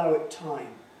just allow it time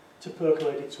to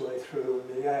percolate its way through,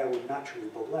 and the air would naturally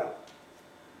bubble out.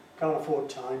 Can't afford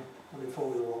time when in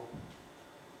Formula One.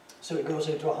 So it goes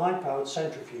into a high-powered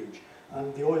centrifuge,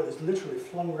 and the oil is literally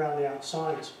flung around the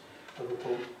outsides of the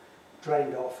pump,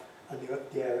 drained off, and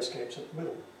the air escapes at the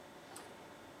middle.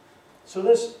 So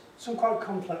there's some quite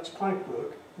complex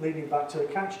pipework leading back to the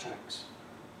catch tanks.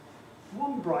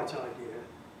 One bright idea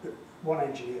that one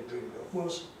engineer dreamed of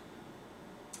was,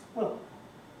 well,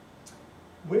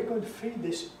 we're going to feed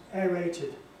this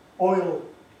aerated oil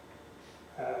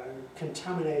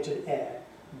contaminated air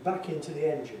back into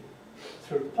the engine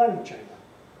through the planning chamber.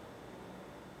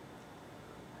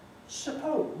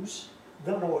 Suppose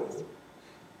that oil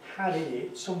had in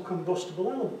it some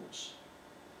combustible elements.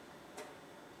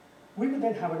 We would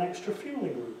then have an extra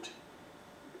fueling route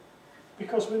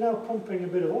because we're now pumping a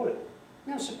bit of oil.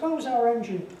 Now suppose our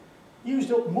engine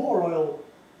used up more oil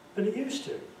than it used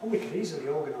to, and we could easily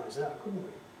organise that, couldn't we?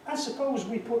 And suppose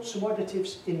we put some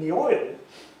additives in the oil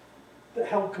that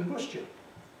help combustion.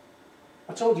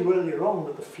 I told you earlier on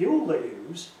that the fuel they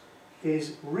use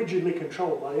is rigidly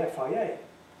controlled by the FIA.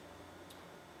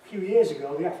 A few years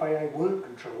ago, the FIA weren't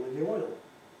controlling the oil.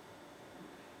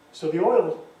 So the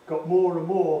oil got more and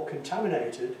more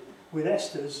contaminated with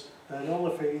esters and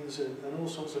olefins and all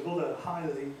sorts of other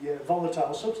highly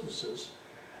volatile substances.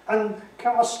 And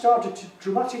cars started to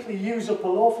dramatically use up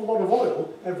an awful lot of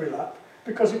oil every lap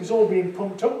because it was all being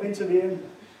pumped up into the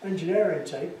engine air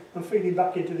intake and feeding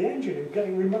back into the engine and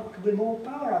getting remarkably more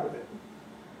power out of it.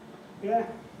 Yeah,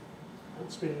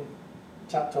 that's been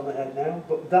tapped on the head now,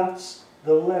 but that's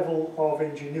the level of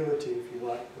ingenuity, if you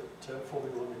like, that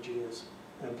Formula One engineers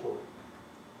employ.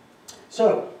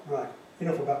 So, right,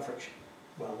 enough about friction.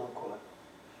 Well, not quite.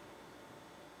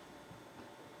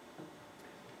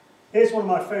 Here's one of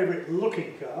my favourite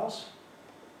looking cars.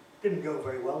 Didn't go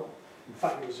very well. In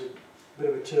fact, it was a bit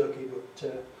of a turkey,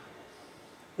 but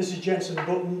this is Jensen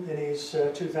Button in his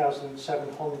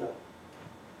 2007 Honda.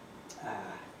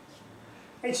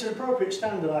 It's an appropriate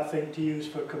standard, I think, to use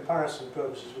for comparison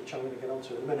purposes, which I'm going to get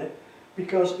onto in a minute,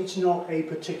 because it's not a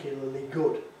particularly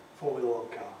good Formula One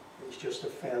car. It's just a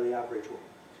fairly average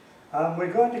one.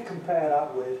 We're going to compare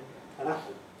that with an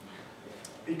apple,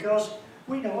 because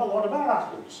we know a lot about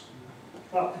apples.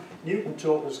 Well, Newton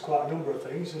taught us quite a number of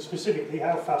things, and specifically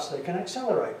how fast they can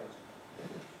accelerate.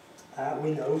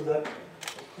 We know that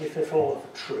if they fall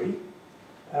off a tree,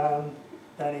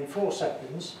 then in 4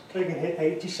 seconds they can hit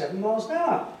 87 miles an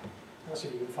hour. That's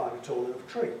if you can find a tall enough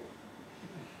tree.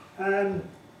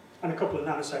 And a couple of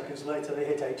nanoseconds later, they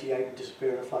hit 88 and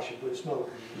disappear in a flash of blue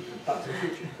smoke. Back to the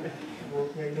future. We'll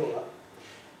ignore that.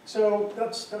 So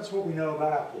that's what we know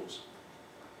about apples.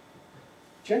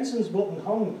 Jensen's button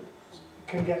Hung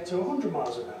can get to 100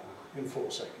 miles an hour in 4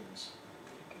 seconds.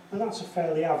 And that's a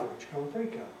fairly average Grand Prix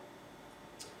car.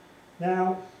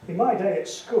 Now, in my day at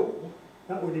school,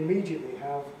 that would immediately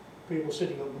have people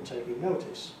sitting up and taking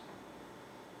notice.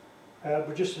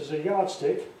 But just as a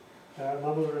yardstick, my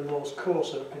mother-in-law's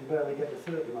Corsa can barely get to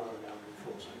 30 miles an hour in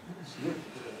 4 seconds.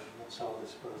 That's how I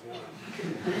suppose.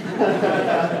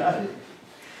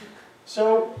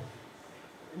 So,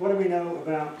 what do we know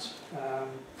about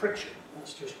friction?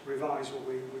 Let's just revise what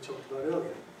we talked about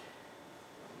earlier.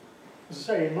 As I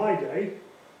say, in my day,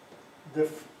 the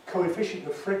coefficient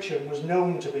of friction was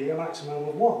known to be a maximum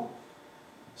of 1.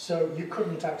 So you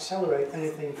couldn't accelerate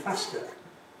anything faster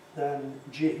than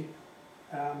G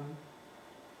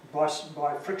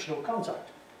by frictional contact.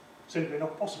 Simply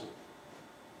not possible.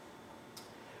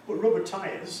 But rubber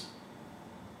tyres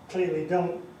clearly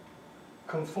don't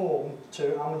conform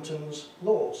to Hamilton's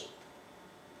laws.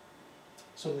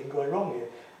 Something going wrong here.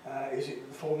 Is it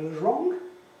the formula's wrong?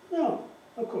 No,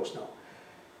 of course not.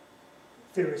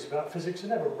 Theories about physics are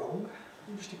never wrong,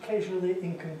 they're just occasionally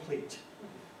incomplete.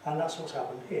 And that's what's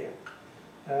happened here.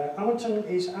 Hamilton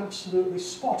is absolutely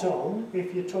spot on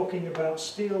if you're talking about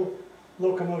steel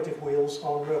locomotive wheels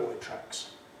on railway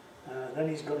tracks. Then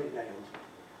he's got it nailed.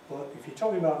 But if you're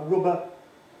talking about rubber,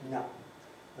 no.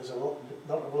 There's a lot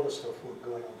of other stuff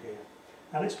going on here.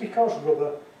 And it's because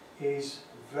rubber is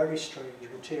a very strange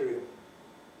material.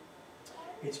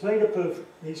 It's made up of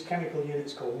these chemical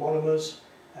units called monomers.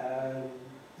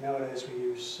 Nowadays we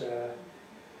use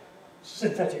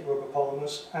synthetic rubber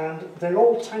polymers, and they're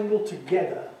all tangled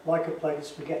together like a plate of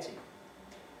spaghetti.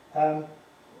 Then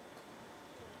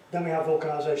we have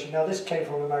vulcanization. Now this came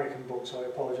from an American book, so I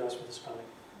apologise for the spelling.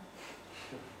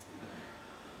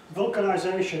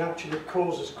 Vulcanization actually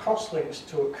causes cross-links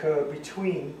to occur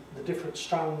between the different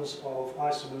strands of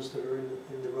isomers that are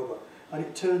in the rubber, and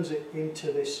it turns it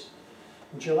into this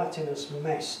gelatinous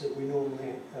mess that we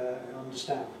normally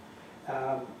understand.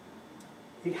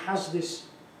 It has this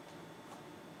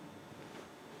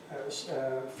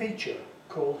feature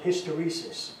called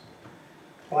hysteresis,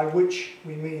 by which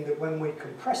we mean that when we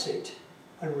compress it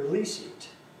and release it,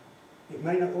 it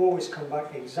may not always come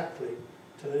back exactly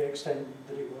to the extent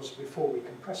that it was before we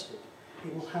compressed it.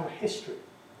 It will have a history.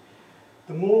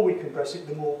 The more we compress it,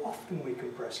 the more often we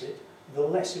compress it, the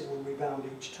less it will rebound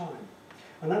each time.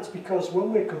 And that's because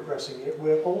when we're compressing it,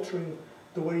 we're altering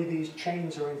the way these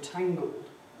chains are entangled,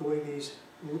 the way these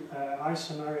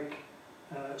isomeric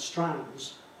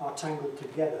strands are tangled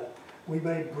together. We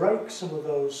may break some of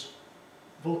those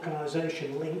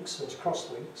vulcanization links, those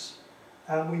cross-links,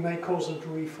 and we may cause them to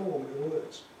reform, in other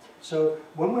words. So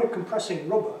when we're compressing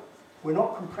rubber, we're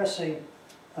not compressing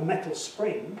a metal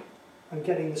spring and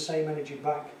getting the same energy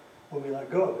back when we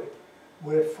let go of it.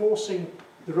 We're forcing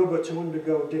the rubber to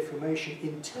undergo deformation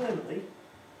internally.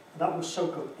 That will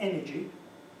soak up energy.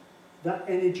 That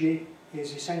energy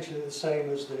is essentially the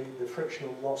same as the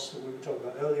frictional loss that we were talking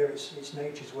about earlier. It's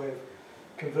nature's way of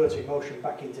converting motion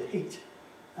back into heat,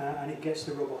 and it gets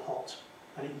the rubber hot,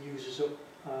 and it uses up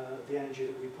the energy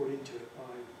that we put into it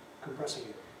by compressing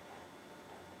it.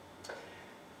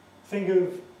 Think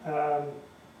of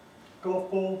golf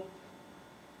ball,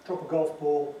 drop a golf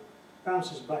ball,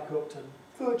 bounces back up to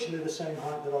virtually the same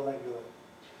height that I let go.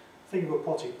 Think of a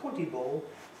putty ball,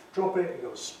 drop it, it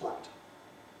goes splat.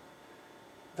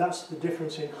 That's the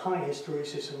difference in high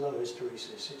hysteresis and low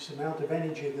hysteresis. It's the amount of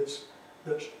energy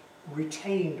that's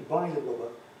retained by the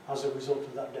rubber as a result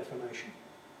of that deformation.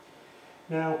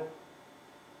 Now,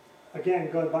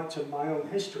 again, going back to my own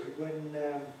history, when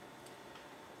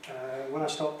I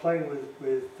started playing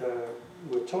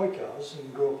with toy cars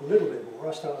and grew up a little bit more,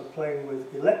 I started playing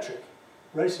with electric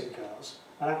racing cars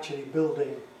and actually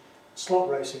building slot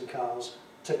racing cars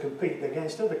to compete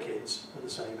against other kids at the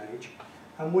same age.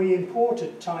 And we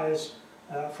imported tyres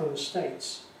from the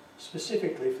States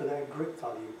specifically for their grip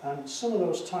value. And some of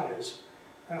those tyres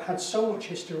had so much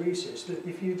hysteresis that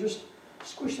if you just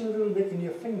squish them a little bit in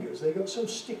your fingers, they got so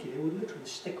sticky they would literally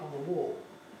stick on the wall.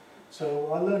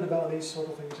 So I learned about these sort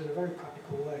of things in a very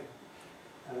practical way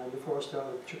before I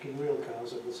started chucking real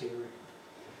cars at the scenery.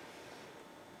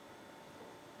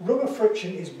 Rubber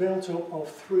friction is built up of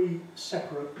 3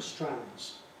 separate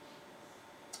strands.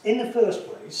 In the first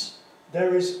place,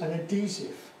 there is an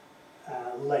adhesive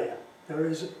layer. There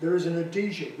is an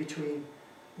adhesion between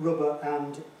rubber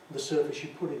and the surface you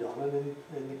put it on. And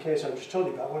in the case I just told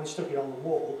you about, when I stuck it on the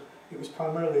wall, it was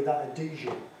primarily that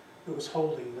adhesion that was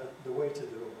holding the weight of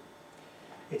the rubber.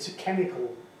 it's a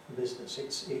chemical business.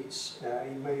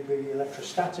 It may be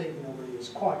electrostatic, nobody is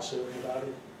quite certain about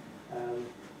it,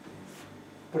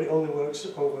 but it only works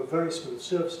over very smooth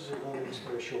surfaces, it only makes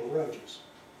very short ranges.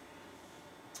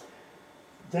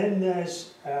 Then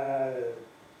there's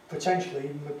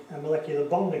potentially a molecular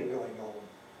bonding going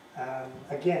on,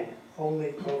 again, only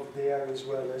of the areas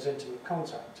where there's intimate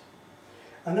contact.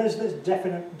 And there's this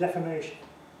deformation.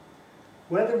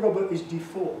 Where the rubber is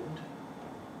deformed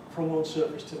from one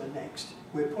surface to the next,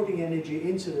 we're putting energy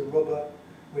into the rubber,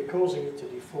 we're causing it to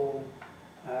deform,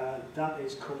 that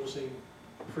is causing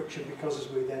friction because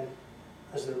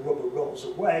as the rubber rolls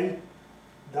away,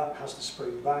 that has to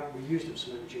spring back. We used up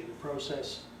some energy in the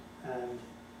process, and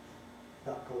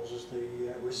that causes the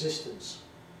resistance.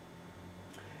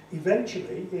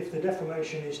 Eventually, if the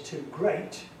deformation is too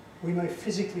great, we may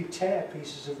physically tear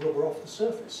pieces of rubber off the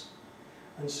surface.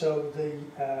 And so the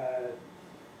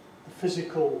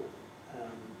physical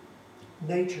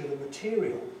nature of the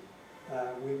material,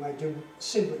 we may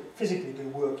simply physically do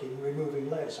work in removing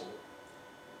layers of it.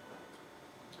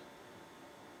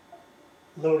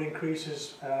 Load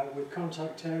increases with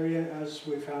contact area, as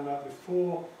we found out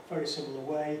before, very similar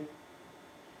way.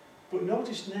 But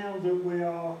notice now that we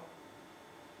are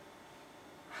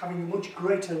having a much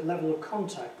greater level of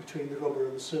contact between the rubber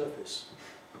and the surface,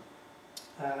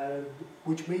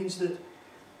 which means that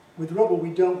with rubber we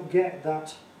don't get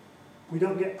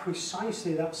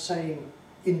precisely that same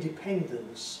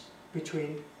independence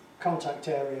between contact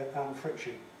area and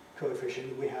friction coefficient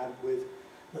that we had with,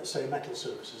 let's say, metal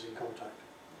surfaces in contact.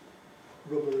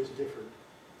 Rubber is different.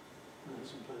 It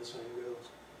doesn't play the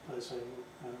same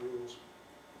rules.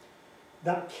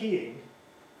 That keying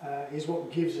is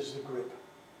what gives us the grip.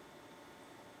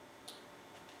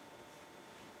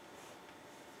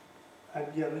 And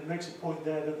yeah, it makes a point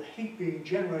there that the heat being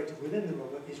generated within the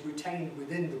rubber is retained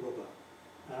within the rubber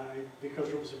because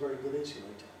rubber is a very good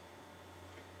insulator.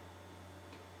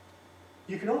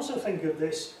 You can also think of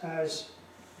this as,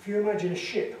 if you imagine a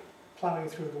ship ploughing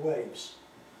through the waves.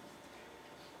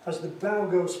 As the bow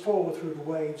goes forward through the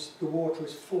waves, the water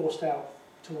is forced out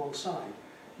to one side.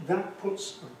 That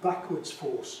puts a backwards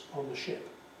force on the ship.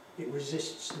 It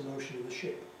resists the motion of the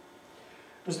ship.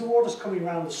 As the water's coming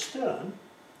around the stern,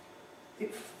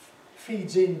 it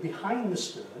feeds in behind the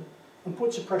stern and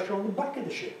puts a pressure on the back of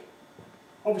the ship.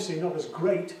 Obviously not as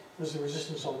great as the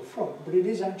resistance on the front, but it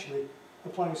is actually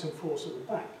applying some force at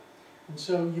the back. And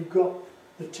so you've got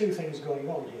the two things going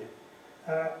on here.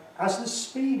 As the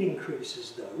speed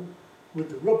increases, though, with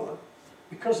the rubber,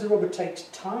 because the rubber takes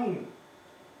time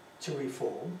to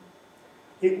reform,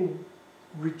 it will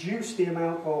reduce the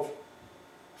amount of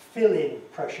fill-in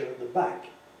pressure at the back,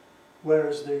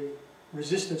 whereas the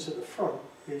resistance at the front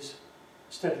is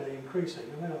steadily increasing.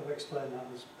 I may not have explained that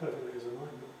as perfectly as I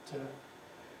might, but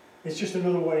it's just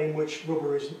another way in which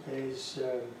rubber is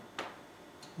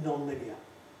non-linear.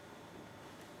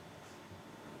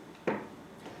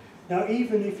 Now,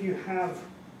 even if you have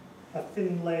a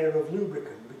thin layer of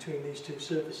lubricant between these two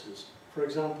surfaces, for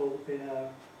example, in a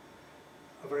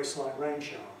very slight rain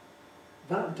shower,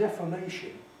 that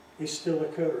deformation is still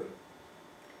occurring.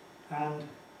 And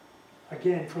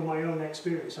again, from my own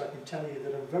experience, I can tell you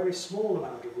that a very small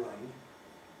amount of rain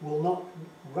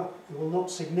will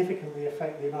not significantly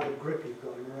affect the amount of grip you've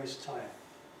got in a race tyre,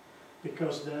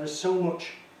 because there's so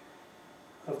much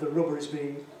of the rubber is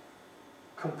being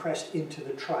compressed into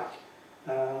the track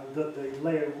that the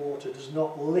layer of water does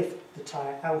not lift the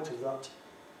tyre out of that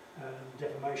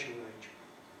deformation range.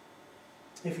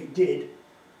 If it did,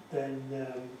 then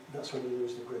that's when you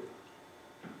lose the grip.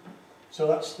 So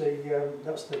that's the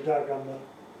diagram that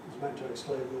was meant to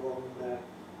explain the one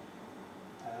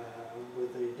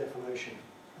with the deformation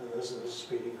as the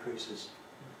speed increases.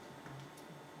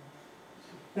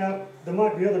 Now, there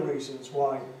might be other reasons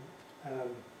why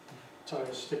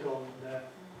tyres stick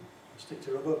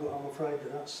to rubber, but I'm afraid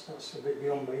that that's a bit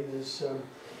beyond me. There's,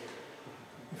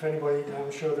 if anybody,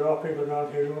 I'm sure there are people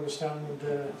around here who understand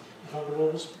the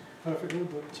rules perfectly,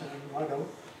 but I don't,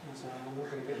 so I'm not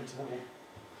going to get into that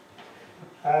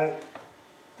one.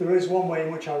 There is one way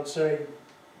in which I would say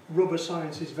rubber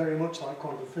science is very much like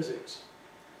quantum physics.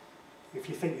 If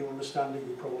you think you understand it,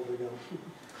 you probably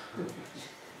don't.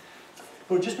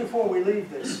 But just before we leave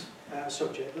this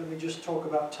subject, let me just talk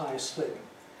about tyre slip.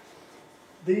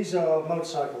 These are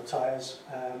motorcycle tyres,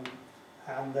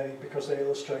 and because they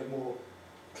illustrate more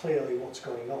clearly what's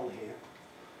going on here.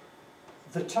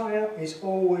 The tyre is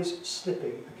always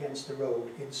slipping against the road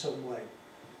in some way.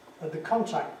 At the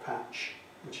contact patch,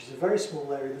 which is a very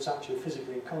small area that's actually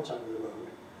physically in contact with the road,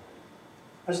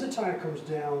 as the tyre comes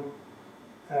down,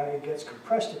 it gets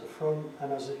compressed at the front,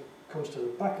 and as it comes to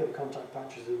the back of the contact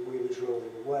patch as the wheel is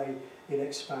rolling away, it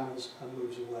expands and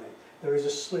moves away. There is a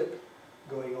slip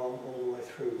going on all the way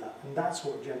through that, and that's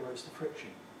what generates the friction.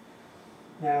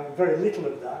 Now, very little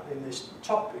of that in this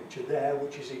top picture there,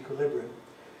 which is equilibrium,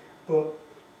 but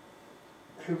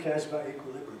who cares about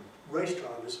equilibrium? Race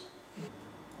drivers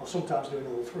are sometimes doing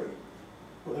all three,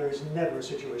 but there is never a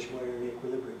situation where you're in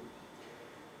equilibrium.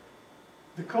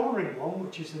 The cornering one,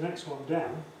 which is the next one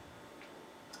down,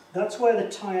 that's where the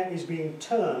tyre is being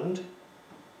turned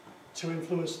to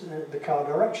influence the car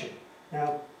direction.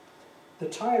 Now, the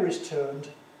tyre is turned,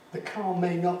 the car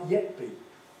may not yet be.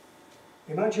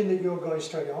 Imagine that you're going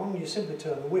straight on, you simply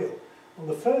turn the wheel. On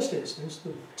the first instance,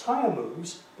 the tyre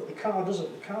moves, but the car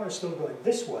doesn't. The car is still going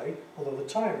this way, although the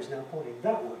tyre is now pointing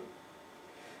that way.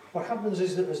 What happens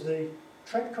is that as the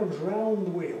tread comes round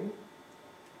the wheel,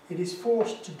 it is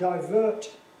forced to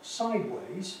divert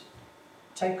sideways,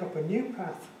 take up a new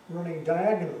path running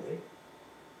diagonally,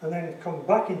 and then come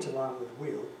back into line with the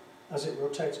wheel as it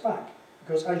rotates back.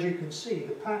 Because as you can see,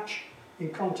 the patch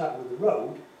in contact with the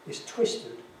road is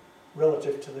twisted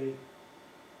relative to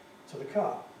the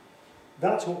car.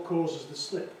 That's what causes the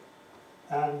slip.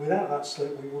 And without that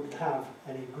slip, we wouldn't have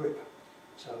any grip.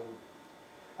 So,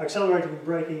 accelerating and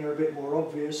braking are a bit more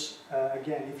obvious.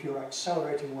 Again, if you're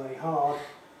accelerating way hard,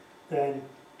 then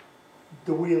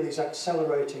the wheel is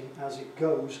accelerating as it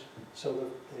goes, so that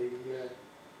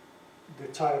the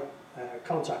tyre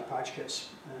contact patch gets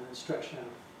stretched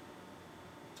out.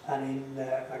 And in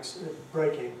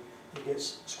braking, it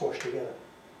gets squashed together.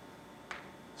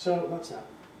 So that's that.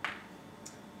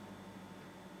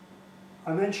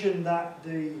 I mentioned that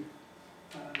the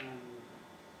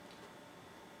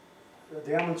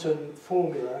Hamilton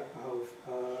formula of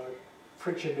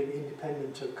friction being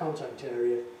independent of contact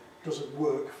area doesn't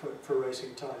work for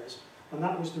racing tyres. And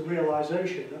that was the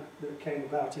realisation that came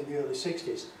about in the early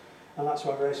 60s. And that's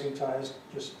why racing tyres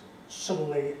just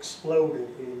suddenly exploded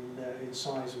in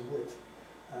size and width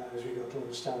as we got to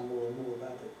understand more and more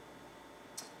about it.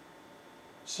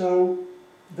 So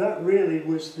that really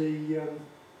was the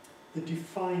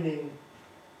defining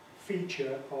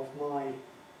feature of my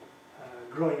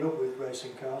growing up with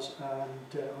racing cars,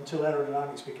 and until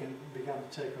aerodynamics began to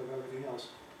take over everything else.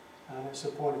 And it's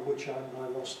the point at which I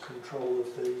lost control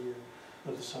of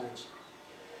the science.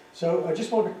 So I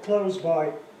just want to close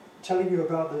by telling you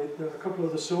about a couple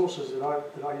of the sources that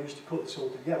I used to put this all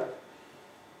together.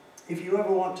 If you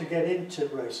ever want to get into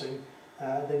racing,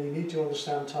 then you need to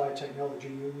understand tyre technology,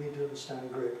 you need to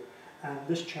understand grip. And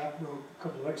this chap wrote a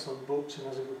couple of excellent books and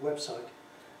has a good website.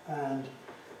 And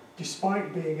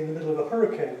despite being in the middle of a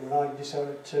hurricane when I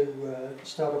decided to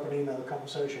start up an email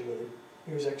conversation with him,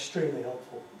 he was extremely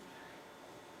helpful.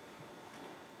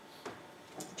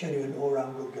 Genuine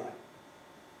all-round good guy.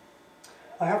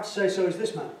 I have to say, so is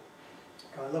this man.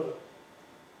 I love it.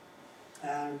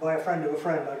 And by a friend of a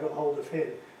friend, I got hold of him,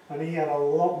 and he had a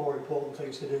lot more important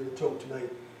things to do than talk to me.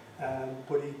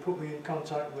 But he put me in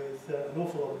contact with an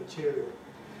awful lot of material.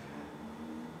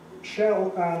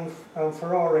 Shell and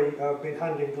Ferrari have been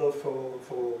hand in glove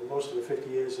for most of the 50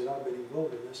 years that I've been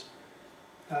involved in this.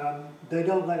 They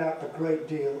don't let out a great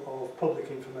deal of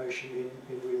public information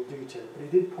in real detail, but he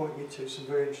did point me to some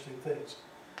very interesting things,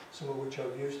 some of which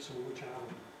I've used, some of which I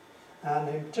haven't. And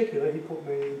in particular, he put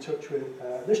me in touch with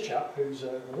this chap, who's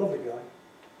a lovely guy,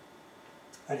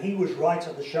 and he was right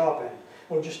at the sharp end.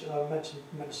 Well, just I meant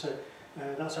to say,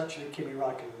 that's actually Kimi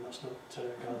Räikkönen, that's not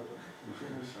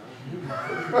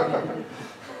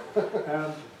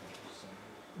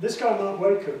this guy, Mark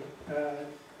Wakeham,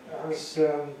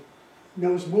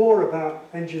 knows more about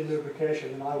engine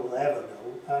lubrication than I will ever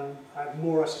know, and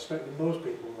more, I suspect, than most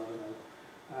people will ever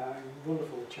know.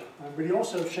 Wonderful chap. But he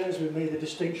also shares with me the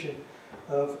distinction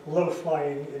of low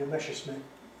flying in a Messerschmitt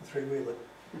three-wheeler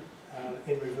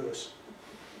in reverse.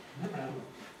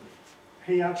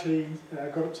 He actually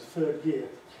got up to third gear.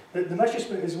 The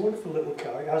Messerschmitt is a wonderful little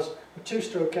car. It has a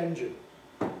two-stroke engine,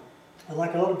 and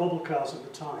like a lot of bubble cars at the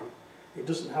time, it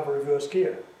doesn't have a reverse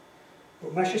gear.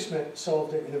 But Messerschmitt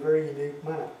solved it in a very unique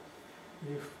manner.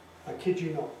 I kid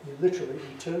you not, you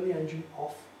turn the engine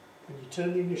off and you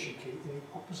turn the ignition key in the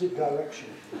opposite direction.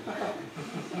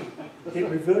 It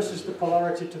reverses the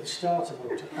polarity to the starter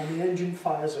motor and the engine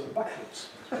fires up backwards.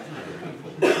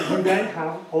 You then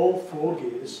have all four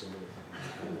gears.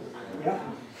 Yeah.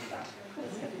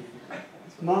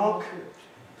 Mark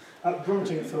at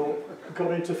Bruntingthorpe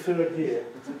got into third gear,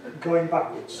 going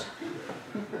backwards,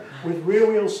 with rear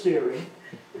wheel steering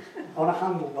on a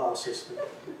handlebar system.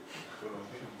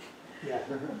 Yeah,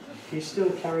 he still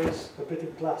carries a bit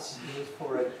of glass in his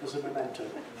forehead as a memento.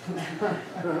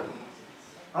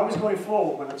 I was going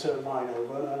forward when I turned mine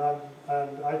over,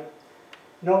 and I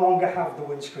no longer have the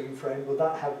windscreen frame, but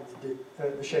that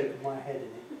had the shape of my head in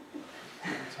it.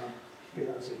 So, be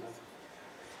that as it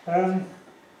may.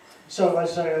 So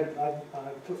as I say, I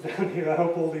put down here, I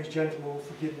hope all these gentlemen will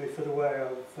forgive me for the way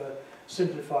I've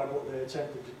simplified what they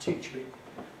attempted to teach me,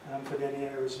 and for any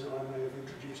errors that I may have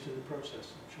introduced in the process.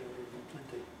 I'm sure there will be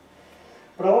plenty.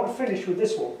 But I want to finish with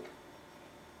this one.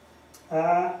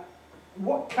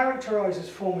 What characterises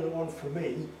Formula One for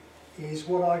me is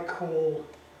what I call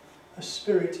a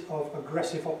spirit of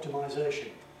aggressive optimisation.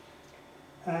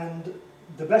 And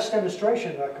the best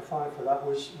demonstration that I could find for that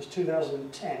was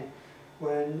 2010,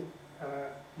 when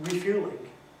refuelling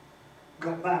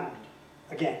got banned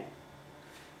again.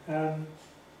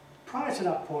 Prior to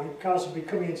that point, cars would be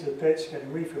coming into the pits,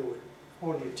 getting refueled with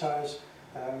 4 new tyres,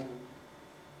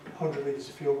 100 litres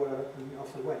of fuel, whatever, and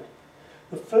off they went.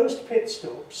 The first pit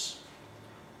stops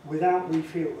without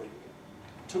refuelling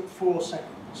took 4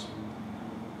 seconds.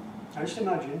 Now just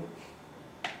imagine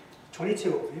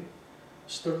 22 of you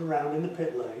stood around in the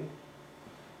pit lane.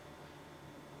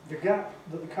 The gap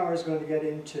that the car is going to get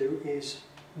into is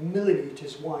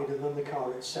millimetres wider than the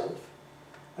car itself,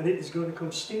 and it is going to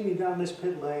come steaming down this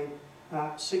pit lane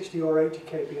at 60 or 80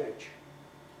 kph,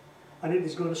 and it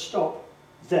is going to stop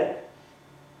there,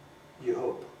 you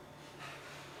hope.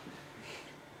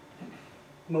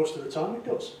 Most of the time it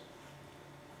does.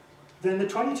 Then the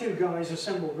 22 guys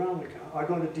assembled around the car are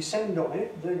going to descend on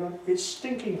it. It's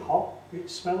stinking hot,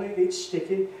 it's smelly, it's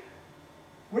sticky.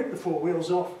 Rip the 4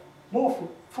 wheels off,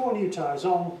 4 new tyres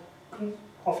on,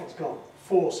 off it's gone.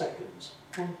 4 seconds.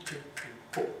 1, 2, 3,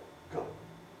 4, gone.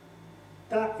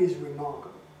 That is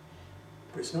remarkable.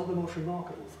 But it's not the most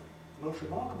remarkable thing. The most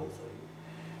remarkable thing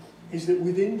is that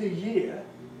within the year,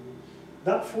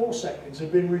 that 4 seconds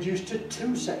had been reduced to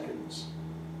 2 seconds.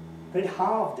 They'd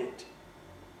halved it.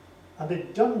 And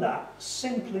they'd done that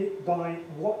simply by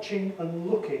watching and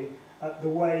looking at the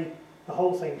way the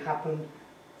whole thing happened,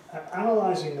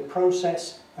 analysing the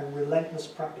process and relentless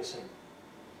practicing.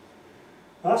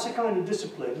 Now that's a kind of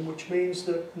discipline which means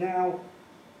that now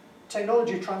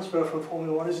technology transfer from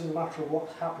Formula One isn't a matter of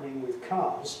what's happening with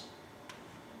cars,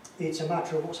 it's a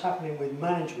matter of what's happening with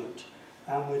management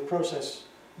and with process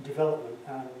development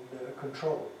and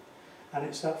control. And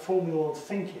it's that Formula One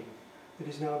thinking that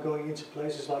is now going into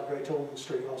places like Great Ormond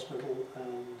Street Hospital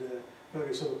and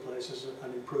various other places,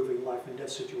 and improving life and death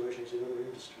situations in other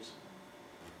industries.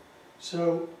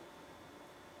 So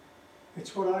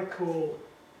it's what I call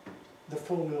the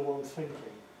Formula One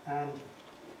thinking, and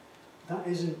that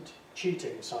isn't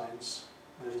cheating science,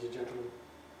 ladies and gentlemen,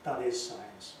 that is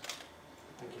science.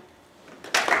 Thank you.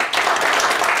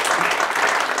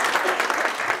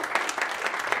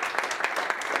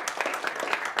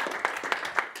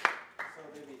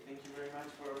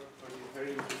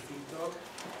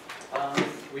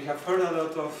 We have heard a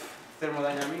lot of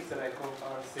thermodynamics that I hope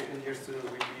our second year students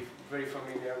will be very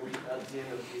familiar with at the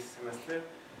end of this semester.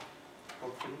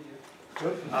 Hopefully, yeah.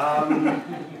 Good.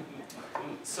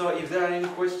 So if there are any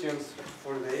questions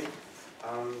for Dave,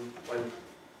 well,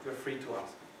 you're free to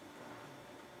ask.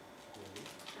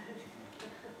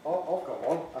 I've got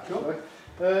one, actually.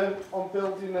 I'm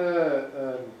building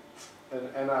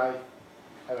an NA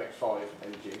MX-5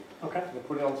 engine. Okay. And I'm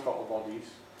putting on throttle bodies.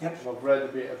 Yep. And I've read a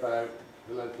bit about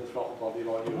the length of the throttle body,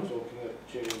 like you were talking at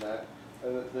tuning there,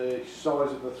 and that the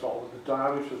size of the throttle, the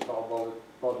diameter of the throttle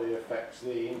body affects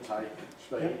the intake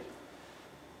speed. Yep.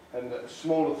 And that a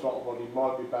smaller throttle body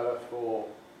might be better for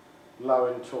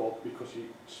lowering torque because it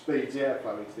speeds the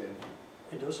airflow into the engine.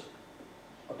 It does.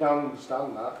 I don't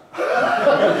understand that.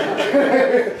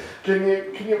 Can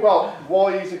you, well,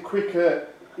 why is a quicker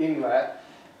inlet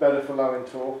better for lowering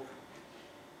torque?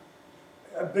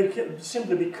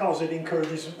 Simply because it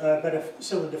encourages better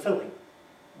cylinder filling.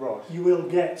 Right. You will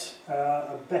get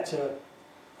a better,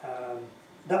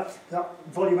 that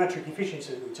volumetric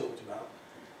efficiency that we talked about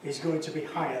is going to be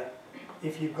higher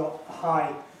if you've got a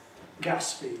high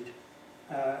gas speed,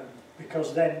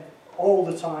 because then all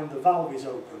the time the valve is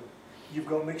open, you've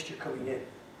got mixture coming in.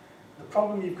 The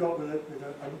problem you've got with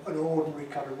an ordinary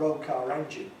kind of road car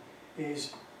engine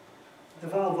is the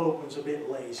valve opens a bit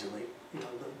lazily. You know,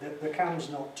 the cam's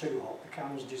not too hot. The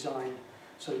cam's designed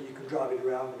so that you can drive it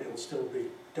around and it'll still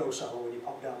be docile when you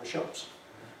pop down the shocks.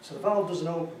 So the valve doesn't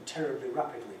open terribly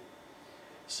rapidly.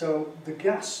 So the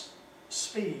gas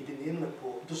speed in the inlet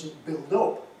port doesn't build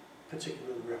up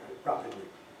particularly rapidly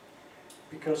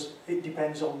because it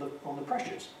depends on the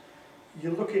pressures.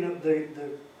 You're looking at the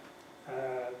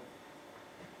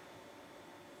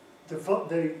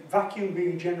vacuum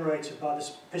being generated by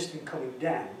this piston coming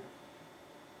down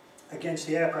against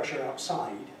the air pressure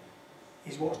outside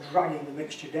is what's dragging the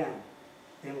mixture down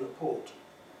the inlet port.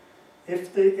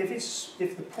 If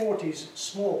the port is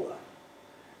smaller,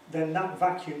 then that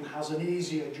vacuum has an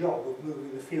easier job of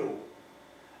moving the fuel,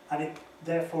 and it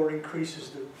therefore increases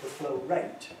the flow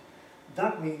rate.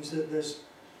 That means that there's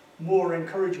more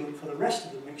encouragement for the rest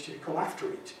of the mixture to come after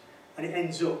it, and it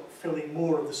ends up filling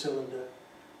more of the cylinder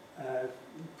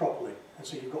properly, and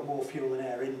so you've got more fuel and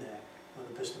air in there when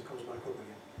the piston comes back up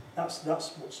again. That's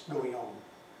what's going on,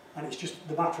 and it's just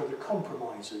the matter of the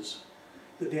compromises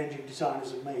that the engine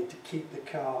designers have made to keep the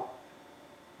car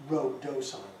road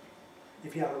docile.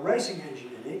 If you have a racing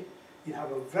engine in it, you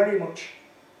have a very much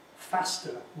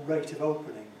faster rate of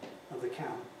opening of the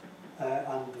can,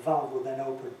 and the valve will then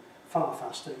open far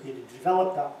faster. You'd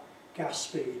develop that gas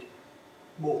speed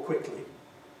more quickly,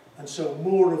 and so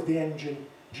more of the engine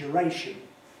duration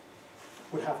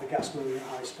would have the gas moving at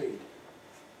high speed.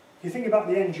 If you think about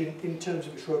the engine in terms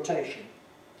of its rotation,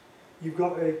 you've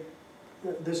got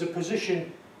there's a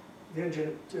position, the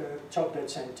engine at top dead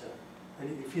centre,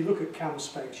 and if you look at cam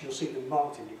specs, you'll see them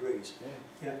marked in degrees.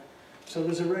 Yeah. So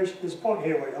there's a point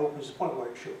here where it opens, a point where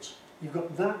it shuts. You've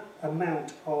got that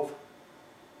amount of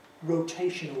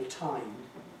rotational time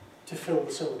to fill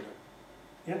the cylinder.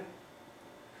 Yeah.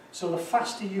 So the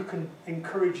faster you can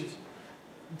encourage it,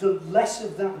 the less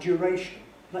of that duration,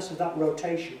 less of that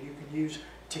rotation you can use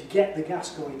to get the gas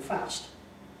going fast,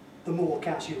 the more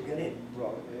gas you'll get in.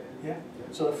 Right, yeah. Yeah?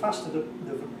 So the faster the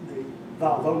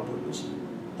valve opens,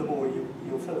 the more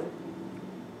you'll fill it.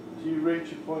 Do you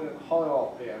reach a point at high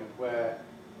RPM where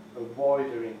a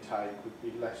wider intake would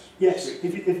be less Yes,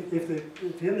 restricted? if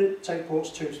the intake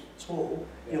port's too small,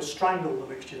 Yeah. you'll strangle the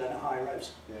mixture then at high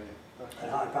revs Yeah, okay.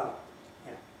 and high power.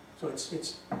 Yeah. So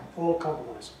it's all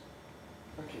compromise.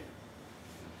 Thank you.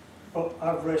 But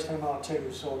I've raced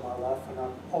MR2s all my life, and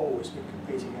I've always been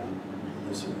competing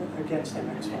against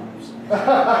MX5s.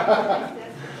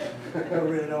 I don't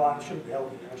really know, I shouldn't be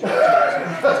helping you.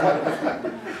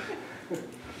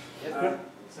 Yeah.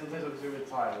 Sometimes obviously with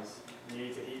tyres, you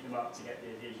need to heat them up to get the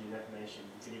adhesion and deformation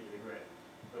to give you the grip.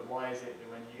 But why is it that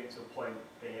when you get to a point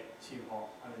they get too hot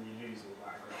and then you lose all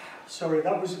that grip? Sorry,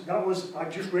 that was I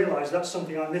just realised that's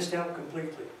something I missed out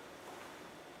completely.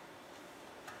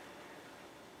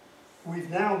 We've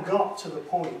now got to the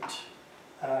point,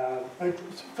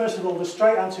 first of all, the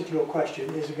straight answer to your question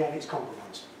is, again, it's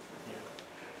compromise. Yeah.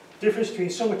 Difference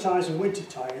between summer tyres and winter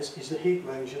tyres is the heat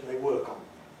range that they work on.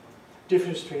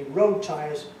 Difference between road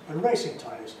tyres and racing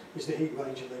tyres is the heat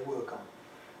range that they work on.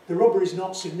 The rubber is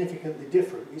not significantly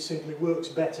different, it simply works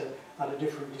better at a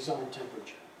different design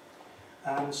temperature.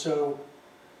 And so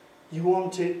you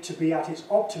want it to be at its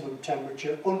optimum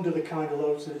temperature under the kind of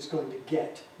loads that it's going to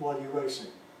get while you're racing.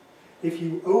 If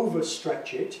you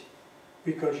overstretch it,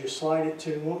 because you slide it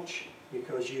too much,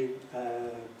 because you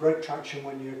break traction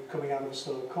when you're coming out of a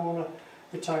slow corner,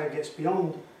 the tyre gets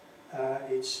beyond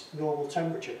its normal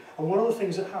temperature. And one of the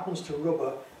things that happens to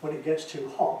rubber when it gets too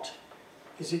hot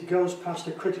is it goes past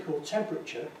a critical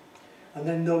temperature, and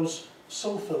then those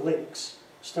sulfur links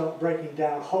start breaking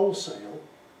down wholesale,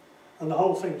 and the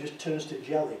whole thing just turns to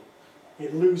jelly.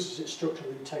 It loses its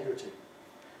structural integrity.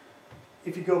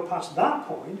 If you go past that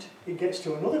point, it gets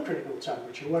to another critical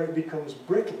temperature where it becomes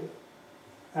brittle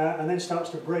and then starts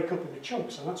to break up into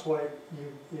chunks, and that's why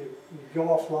you go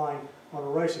offline on a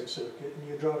racing circuit and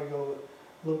you're driving over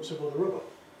lumps of other rubber.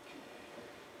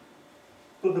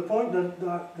 But the point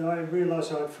that I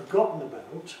realised I'd forgotten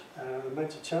about, I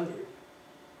meant to tell you,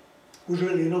 was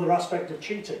really another aspect of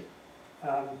cheating.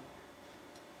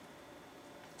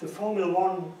 The Formula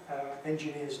One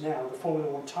engineers now, the Formula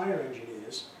One tyre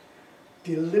engineers,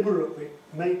 deliberately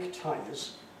make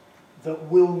tyres that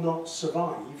will not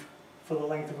survive for the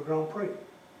length of a Grand Prix.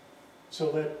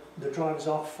 So that the drivers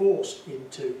are forced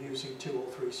into using 2 or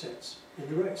 3 sets in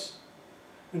the race.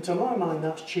 And to my mind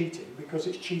that's cheating, because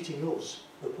it's cheating us,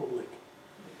 the public,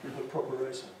 a proper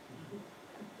racer.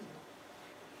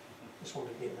 Just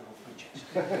wanted to get that off my chest.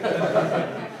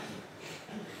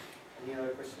 Any other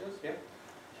questions? Yeah?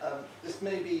 This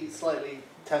may be slightly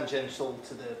tangential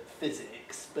to the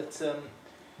physics, but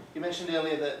you mentioned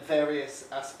earlier that various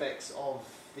aspects of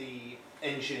the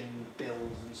engine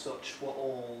build and such were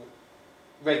all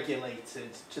regulated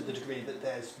to the degree that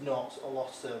there's not a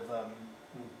lot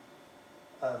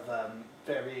of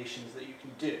variations that you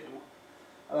can do.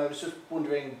 And I was just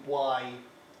wondering why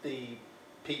the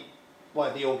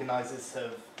organisers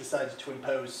have decided to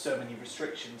impose so many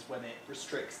restrictions when it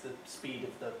restricts the speed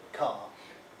of the car.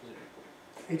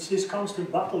 It's this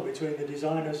constant battle between the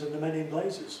designers and the men in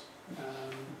blazers.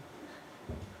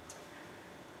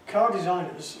 car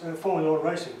designers, Formula 1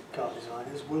 racing car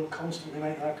designers, will constantly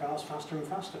make their cars faster and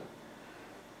faster.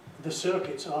 The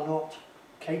circuits are not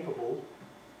capable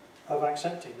of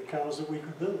accepting the cars that we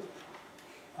could build.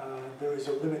 There is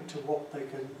a limit to what they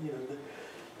can, you know.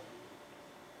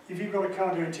 If you've got a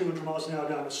car doing 200 miles an hour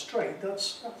down a straight,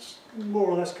 that's more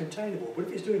or less containable. But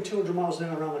if it's doing 200 miles an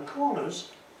hour around the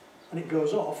corners and it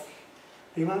goes off,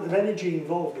 the amount of energy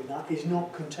involved in that is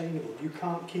not containable. You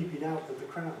can't keep it out of the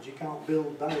crowds. You can't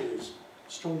build barriers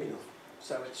strong enough.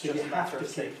 So it's So just you a have matter to of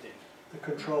keep safety. the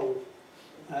control.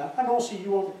 And also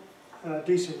you want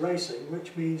decent racing,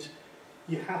 which means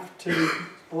you have to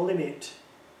limit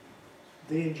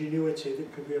the ingenuity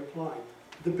that can be applied.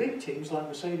 The big teams like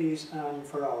Mercedes and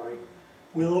Ferrari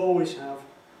will always have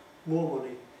more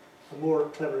money and more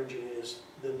clever engineers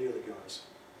than the other guys.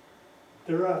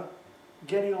 There are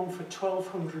getting on for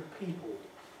 1,200 people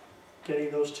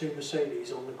getting those two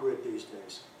Mercedes on the grid these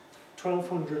days.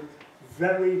 1,200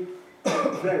 very,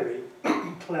 very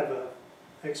clever,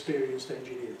 experienced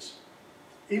engineers.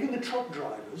 Even the truck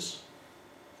drivers,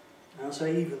 and I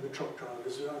say even the truck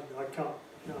drivers, I can't,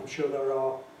 you know, I'm sure there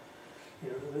are, you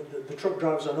know, the truck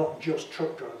drivers are not just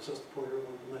truck drivers, that's the point I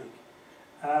want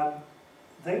to make.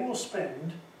 They will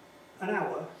spend an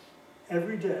hour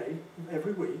every day,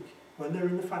 every week, when they're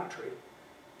in the factory,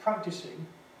 practicing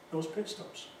those pit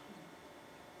stops.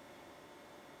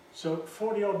 So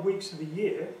 40 odd weeks of the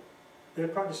year, they're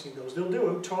practicing those. They'll do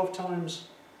them 12 times,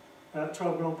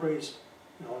 12 Grand Prix,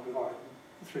 you know,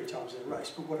 3 times in a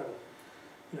race, but whatever.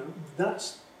 You know,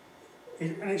 that's,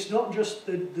 and it's not just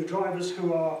the drivers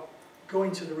who are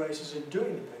going to the races and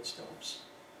doing the pit stops.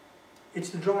 It's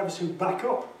the drivers who back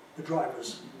up the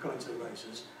drivers going to the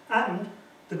races, and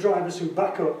the drivers who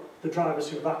back up the drivers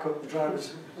who back up the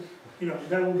drivers. You know,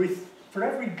 there will be, for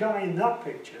every guy in that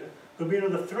picture, there'll be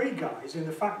another 3 guys in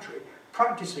the factory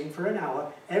practicing for an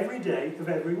hour every day of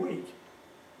every week,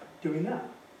 doing that.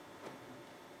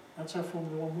 That's how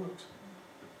Formula 1 works.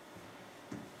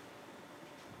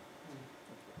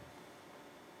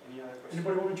 Any other questions?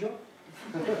 Anybody want a job?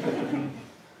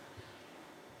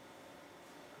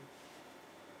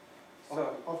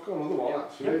 So, I've got another one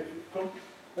actually.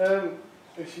 Yeah.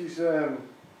 This is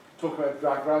talking about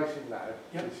drag racing now.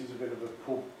 Yep. This is a bit of a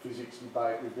pub physics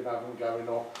debate we've been having going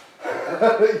on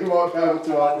that you might be able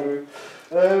to argue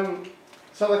with.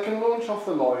 So they can launch off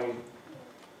the line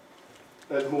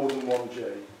at more than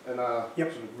 1G, and our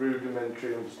Yep. sort of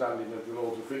rudimentary understanding of the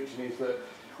laws of friction is that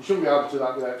you shouldn't be able to do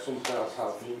that without something else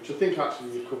helping you, which I think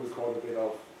actually you've covered quite a bit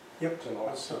of Yep. tonight.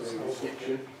 That's to do with helpful.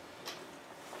 Stiction.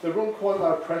 They run quite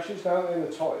low pressures down in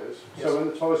the tyres, Yes. so when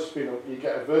the tyres spin up you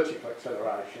get a vertical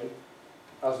acceleration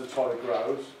as the tyre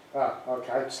grows.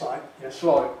 Okay. Slide, yes.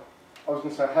 Slight. I was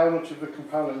going to say, how much of a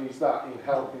component is that in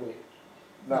helping it?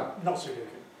 No. Not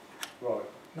significant. Right.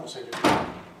 Not significant.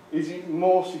 Is it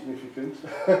more significant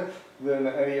than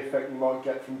any effect you might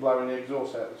get from blowing the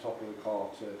exhaust out the top of the car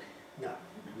to... No.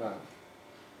 No.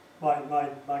 My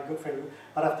gut feeling,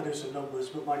 I'd have to do some numbers,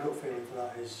 but my gut feeling for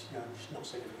that is, you know, just not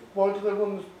significant. Why do they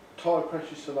run the tyre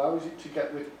pressure so low? Is it to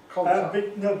get the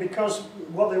contact? No, because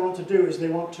what they want to do is they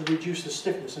want to reduce the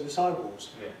stiffness in the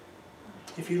sidewalls. Yeah.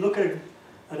 If you look at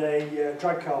a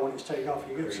drag car when it's taken off,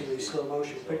 you get some of these slow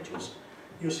motion pictures,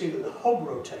 you'll see that the hub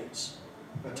rotates,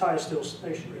 the tyre's still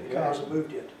stationary, the car hasn't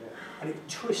moved yet, Yeah. and it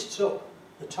twists up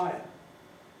the tyre.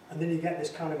 And then you get this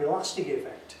kind of elastic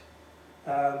effect,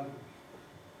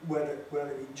 where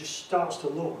it just starts to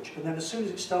launch, and then as soon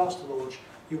as it starts to launch,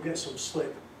 you'll get some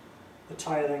slip. The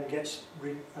tyre then gets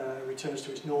returns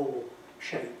to its normal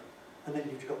shape, and then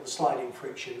you've got the sliding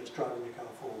friction that's driving the car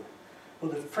forward.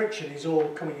 But the friction is all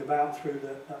coming about through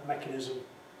that mechanism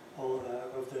of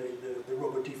the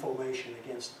rubber deformation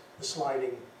against the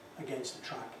sliding against the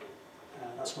track.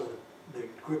 That's where the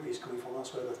grip is coming from,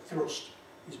 that's where the thrust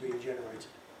is being generated.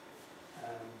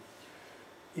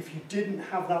 If you didn't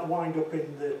have that wind up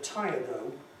in the tyre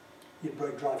though, you'd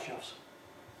break drive shafts.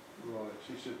 Right.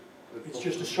 So It's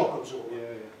just a shock absorber. Yeah,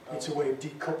 yeah. It's a way of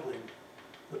decoupling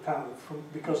the power from,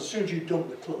 because as soon as you dump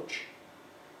the clutch,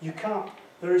 you can't,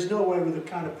 there is no way with the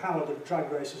kind of power that a drag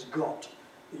race has got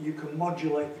that you can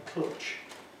modulate the clutch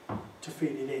to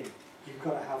feed it in. You've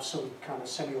got to have some kind of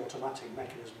semi-automatic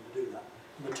mechanism to do that,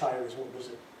 and the tyre is what does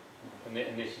it. And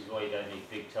this is why you don't need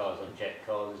big tyres on jet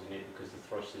cars, isn't it? Because the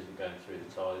thrust isn't going through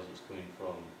the tyres, it's coming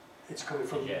from... It's coming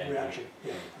from Yeah. reaction,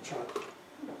 yeah, that's right.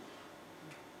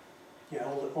 Yeah,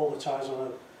 all the tyres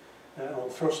on all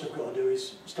the thrust they've got to do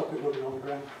is stop it rubbing on the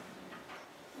ground.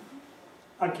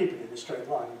 And keep it in a straight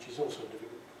line, which is also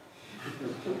difficult.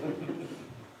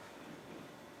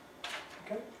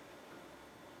 Okay.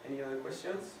 any other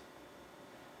questions?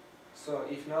 So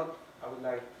if not, I would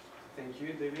like thank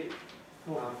you, David,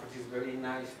 for this very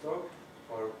nice talk,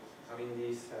 for having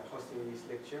this, hosting this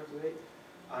lecture today.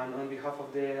 And on behalf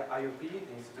of the IOP,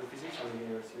 the Institute of Physics, and the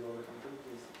University of Wolverhampton,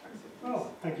 please accept this.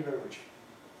 Oh, thank you very much.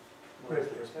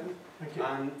 Most person. Thank you.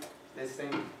 And let's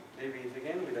thank David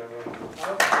again with a round of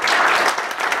applause.